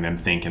you're having them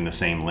think in the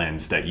same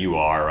lens that you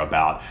are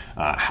about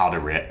how to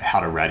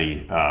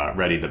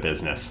ready the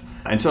business.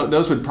 And so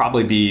those would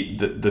probably be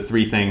the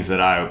three things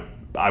that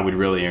I would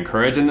really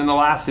encourage. And then the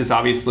last is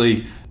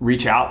obviously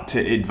reach out to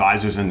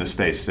advisors in the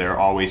space. They're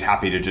always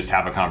happy to just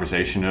have a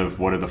conversation of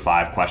what are the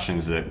 5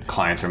 questions that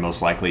clients are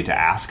most likely to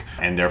ask,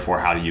 and therefore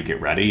how do you get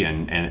ready?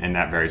 And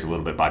that varies a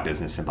little bit by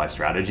business and by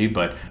strategy,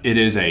 but it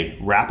is a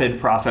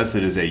rapid process.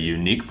 It is a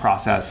unique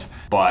process,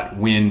 but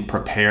when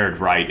prepared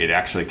right, it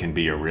actually can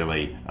be a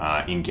really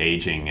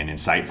engaging and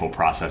insightful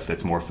process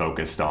that's more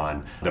focused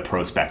on the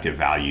prospective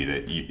value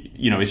that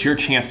it's your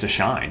chance to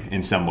shine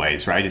in some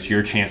ways, right? It's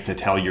your chance to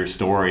tell your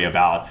story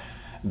about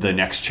the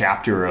next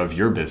chapter of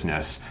your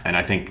business. And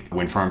I think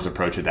when firms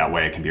approach it that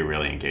way, it can be a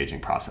really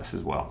engaging process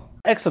as well.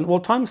 Excellent.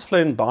 Well, time's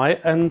flown by,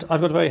 and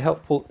I've got a very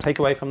helpful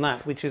takeaway from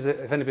that, which is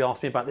if anybody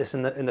asks me about this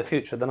in the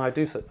future, then I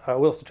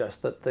will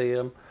suggest that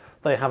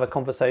they have a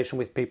conversation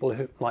with people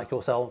who, like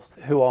yourselves,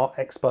 who are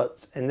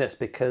experts in this,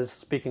 because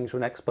speaking to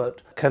an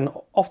expert can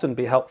often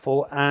be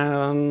helpful.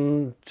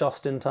 And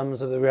just in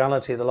terms of the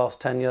reality of the last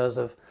 10 years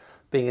of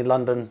being in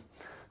London,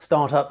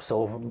 startups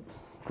or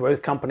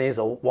growth companies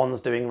or ones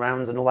doing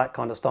rounds and all that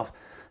kind of stuff,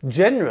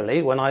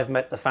 generally when I've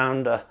met the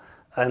founder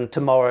and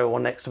tomorrow or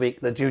next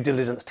week the due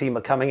diligence team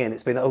are coming in,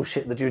 it's been, oh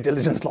shit, the due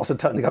diligence lots are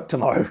turning up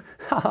tomorrow.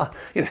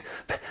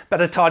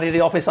 Better tidy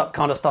the office up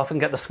kind of stuff and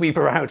get the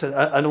sweeper out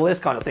and all this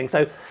kind of thing.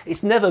 So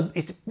it's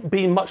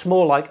been much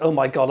more like, oh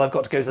my God, I've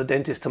got to go to the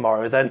dentist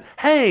tomorrow, than,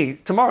 hey,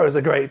 tomorrow's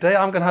a great day,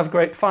 I'm going to have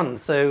great fun.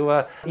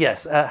 So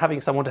yes,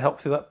 having someone to help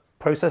through that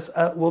process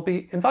will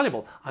be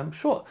invaluable, I'm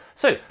sure.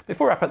 So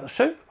before I wrap up the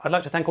show, I'd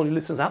like to thank all you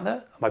listeners out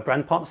there, my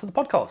brand partners of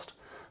the podcast.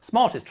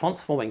 Smart is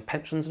transforming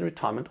pensions and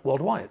retirement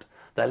worldwide.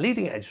 Their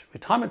leading-edge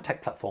retirement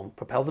tech platform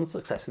propelled them to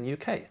success in the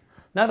UK.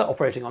 Now they're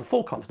operating on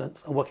 4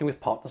 continents and working with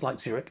partners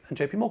like Zurich and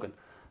JP Morgan.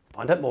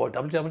 Find out more at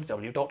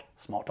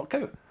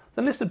www.smart.co.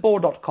 Then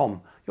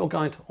listedboard.com, your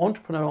guide to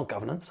entrepreneurial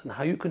governance and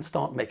how you can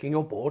start making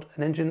your board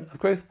an engine of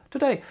growth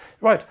today.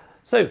 Right.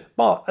 So,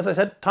 Bart, as I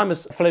said, time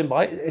has flown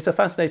by. It's a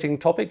fascinating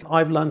topic.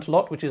 I've learned a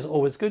lot, which is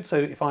always good. So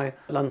if I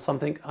learn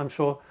something, I'm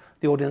sure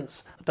the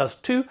audience does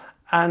too.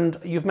 And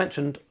you've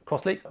mentioned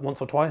Crosslake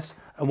once or twice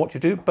and what you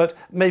do, but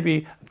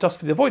maybe just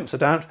for the avoidance of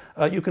doubt,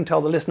 you can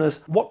tell the listeners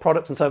what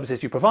products and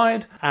services you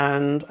provide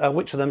and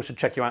which of them should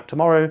check you out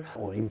tomorrow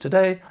or even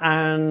today,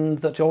 and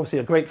that you're obviously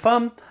a great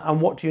firm,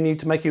 and what do you need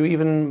to make you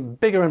even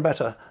bigger and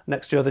better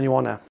next year than you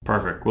are now.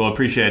 Perfect. Well,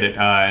 appreciate it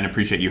and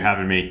appreciate you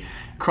having me.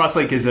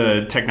 Crosslake is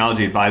a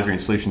technology advisory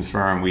and solutions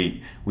firm.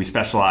 We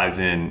specialize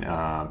in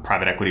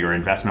private equity or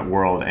investment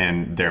world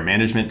and their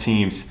management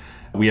teams.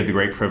 We have the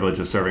great privilege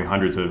of serving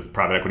hundreds of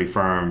private equity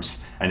firms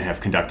and have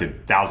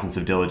conducted thousands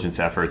of diligence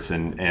efforts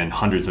and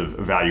hundreds of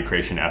value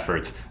creation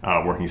efforts,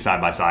 working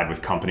side by side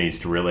with companies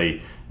to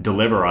really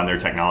deliver on their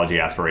technology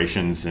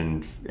aspirations.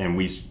 And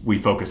we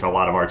focus a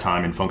lot of our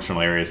time in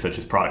functional areas such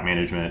as product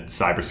management,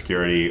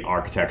 cybersecurity,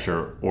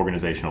 architecture,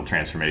 organizational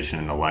transformation,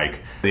 and the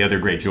like. The other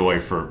great joy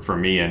for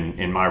me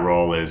in my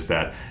role is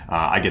that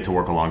I get to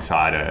work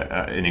alongside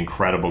an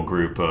incredible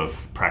group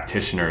of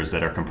practitioners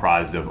that are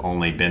comprised of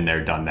only been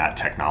there, done that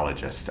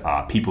technologists,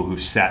 people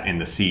who've sat in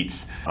the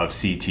seats of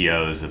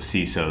CTOs, of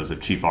CISOs, of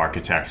chief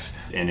architects,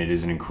 and it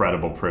is an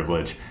incredible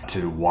privilege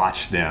to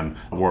watch them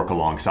work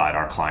alongside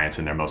our clients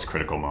in their most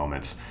critical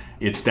moments.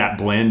 It's that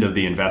blend of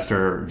the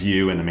investor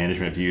view and the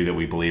management view that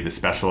we believe is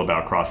special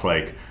about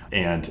Crosslake.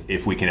 And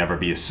if we can ever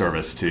be of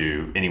service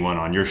to anyone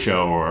on your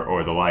show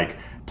or the like,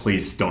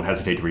 please don't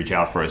hesitate to reach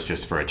out for us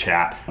just for a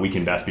chat. We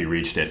can best be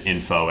reached at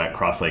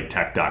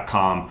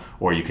info@crosslaketech.com,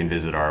 or you can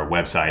visit our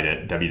website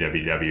at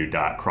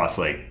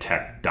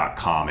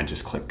www.crosslaketech.com and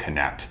just click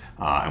connect.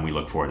 And we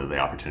look forward to the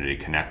opportunity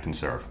to connect and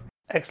serve.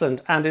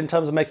 Excellent. And in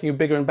terms of making you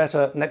bigger and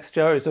better next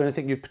year, is there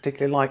anything you'd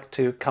particularly like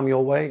to come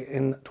your way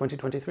in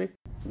 2023?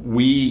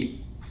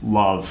 We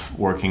love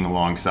working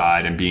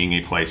alongside and being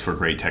a place for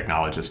great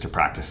technologists to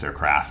practice their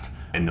craft.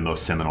 in the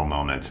most seminal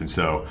moments. And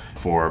so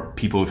for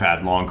people who've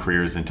had long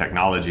careers in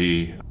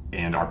technology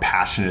and are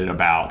passionate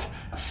about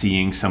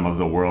seeing some of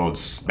the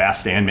world's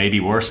best and maybe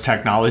worst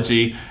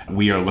technology,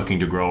 we are looking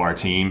to grow our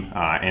team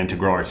and to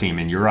grow our team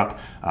in Europe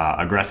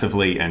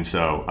aggressively. And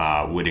so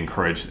would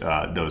encourage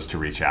those to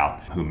reach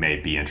out who may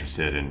be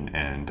interested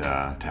and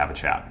to have a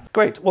chat.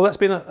 Great. Well, that's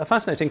been a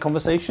fascinating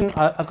conversation.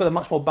 I've got a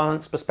much more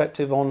balanced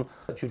perspective on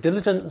due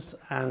diligence.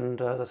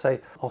 And as I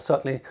say, I'll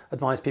certainly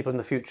advise people in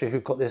the future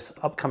who've got this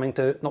upcoming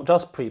to not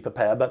just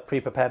pre-prepare, but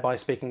pre-prepare by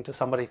speaking to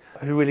somebody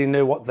who really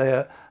know what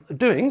they're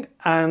doing.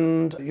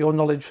 And your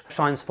knowledge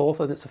shines forth,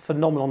 and it's a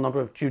phenomenal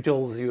number of due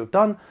diligence you have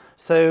done.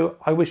 So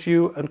I wish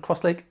you and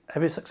Crosslake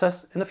every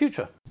success in the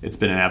future. It's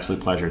been an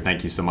absolute pleasure.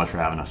 Thank you so much for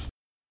having us.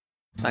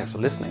 Thanks for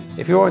listening.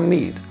 If you're in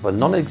need of a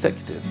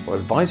non-executive or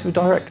advisory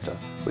director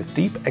with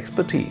deep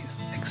expertise,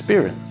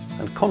 experience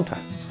and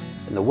contacts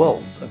in the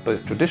worlds of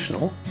both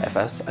traditional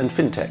FS and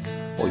fintech,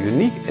 or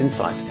unique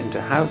insight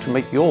into how to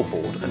make your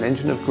board an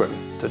engine of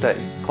growth today,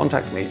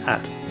 contact me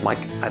at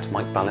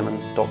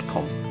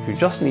mike@mikeballiman.com. If you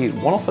just need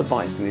one-off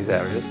advice in these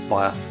areas,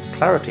 via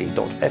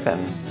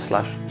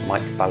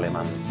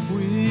clarity.fm/mikeballiman.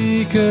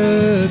 We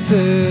could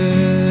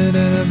sit in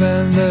a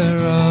band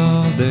there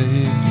all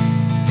day,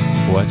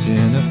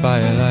 watching the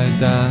firelight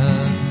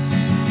dance,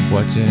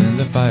 watching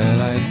the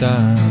firelight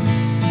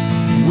dance.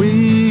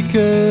 We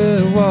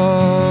could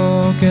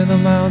walk in the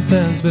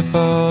mountains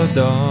before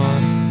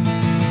dawn,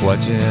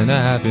 watching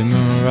a happy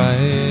moon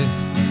ride,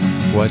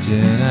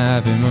 watching a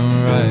happy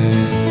moon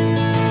ride.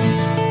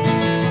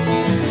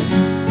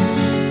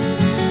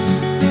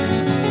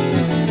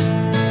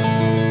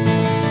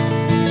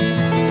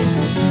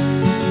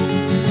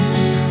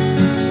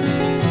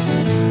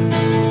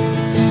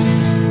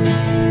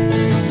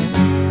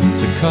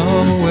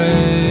 Come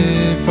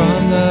away from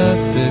the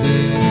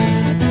city,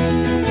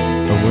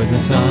 with the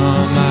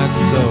tarmac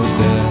so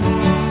dead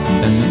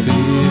and the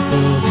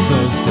people so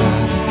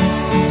sad.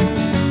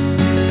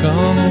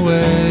 Come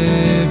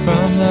away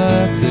from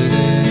the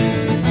city,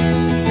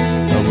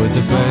 with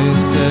the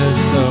faces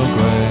so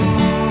grey,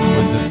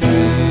 with the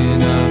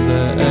pain of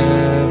the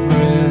everyday.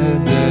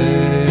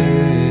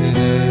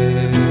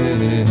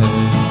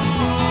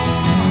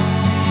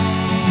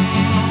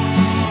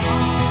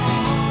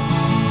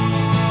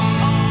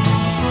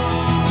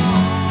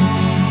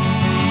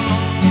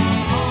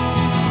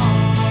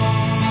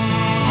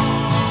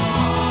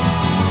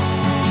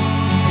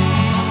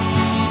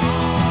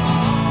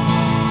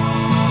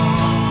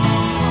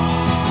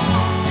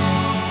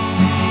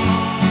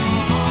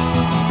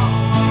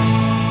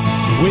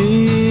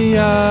 We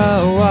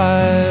are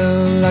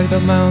wild like the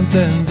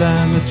mountains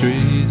and the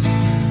trees.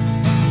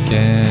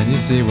 Can you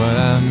see what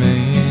I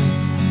mean?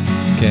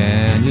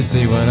 Can you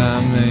see what I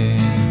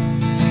mean?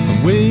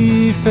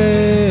 We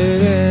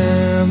fit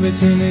in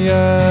between the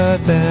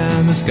earth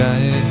and the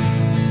sky.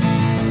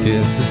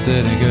 Kiss the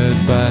city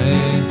goodbye,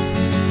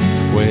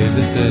 wave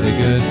the city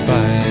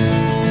goodbye,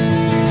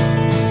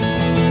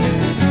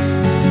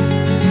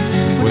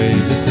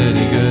 wave the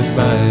city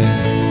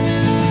goodbye.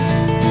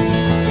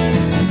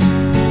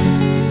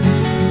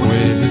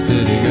 The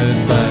city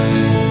goodbye.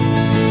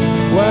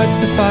 Watch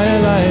the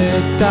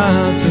firelight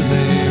dance with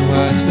me.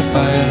 Watch the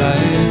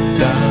firelight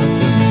dance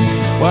with me.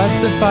 Watch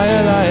the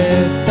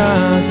firelight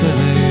dance with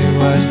me.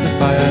 Watch the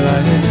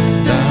firelight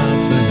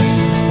dance with me.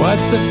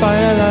 Watch the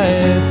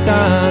firelight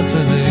dance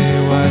with me.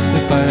 Watch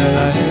the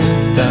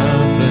firelight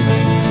dance with me.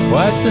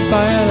 Watch the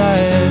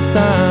firelight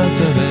dance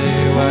with me.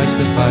 Watch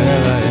the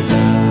firelight dance.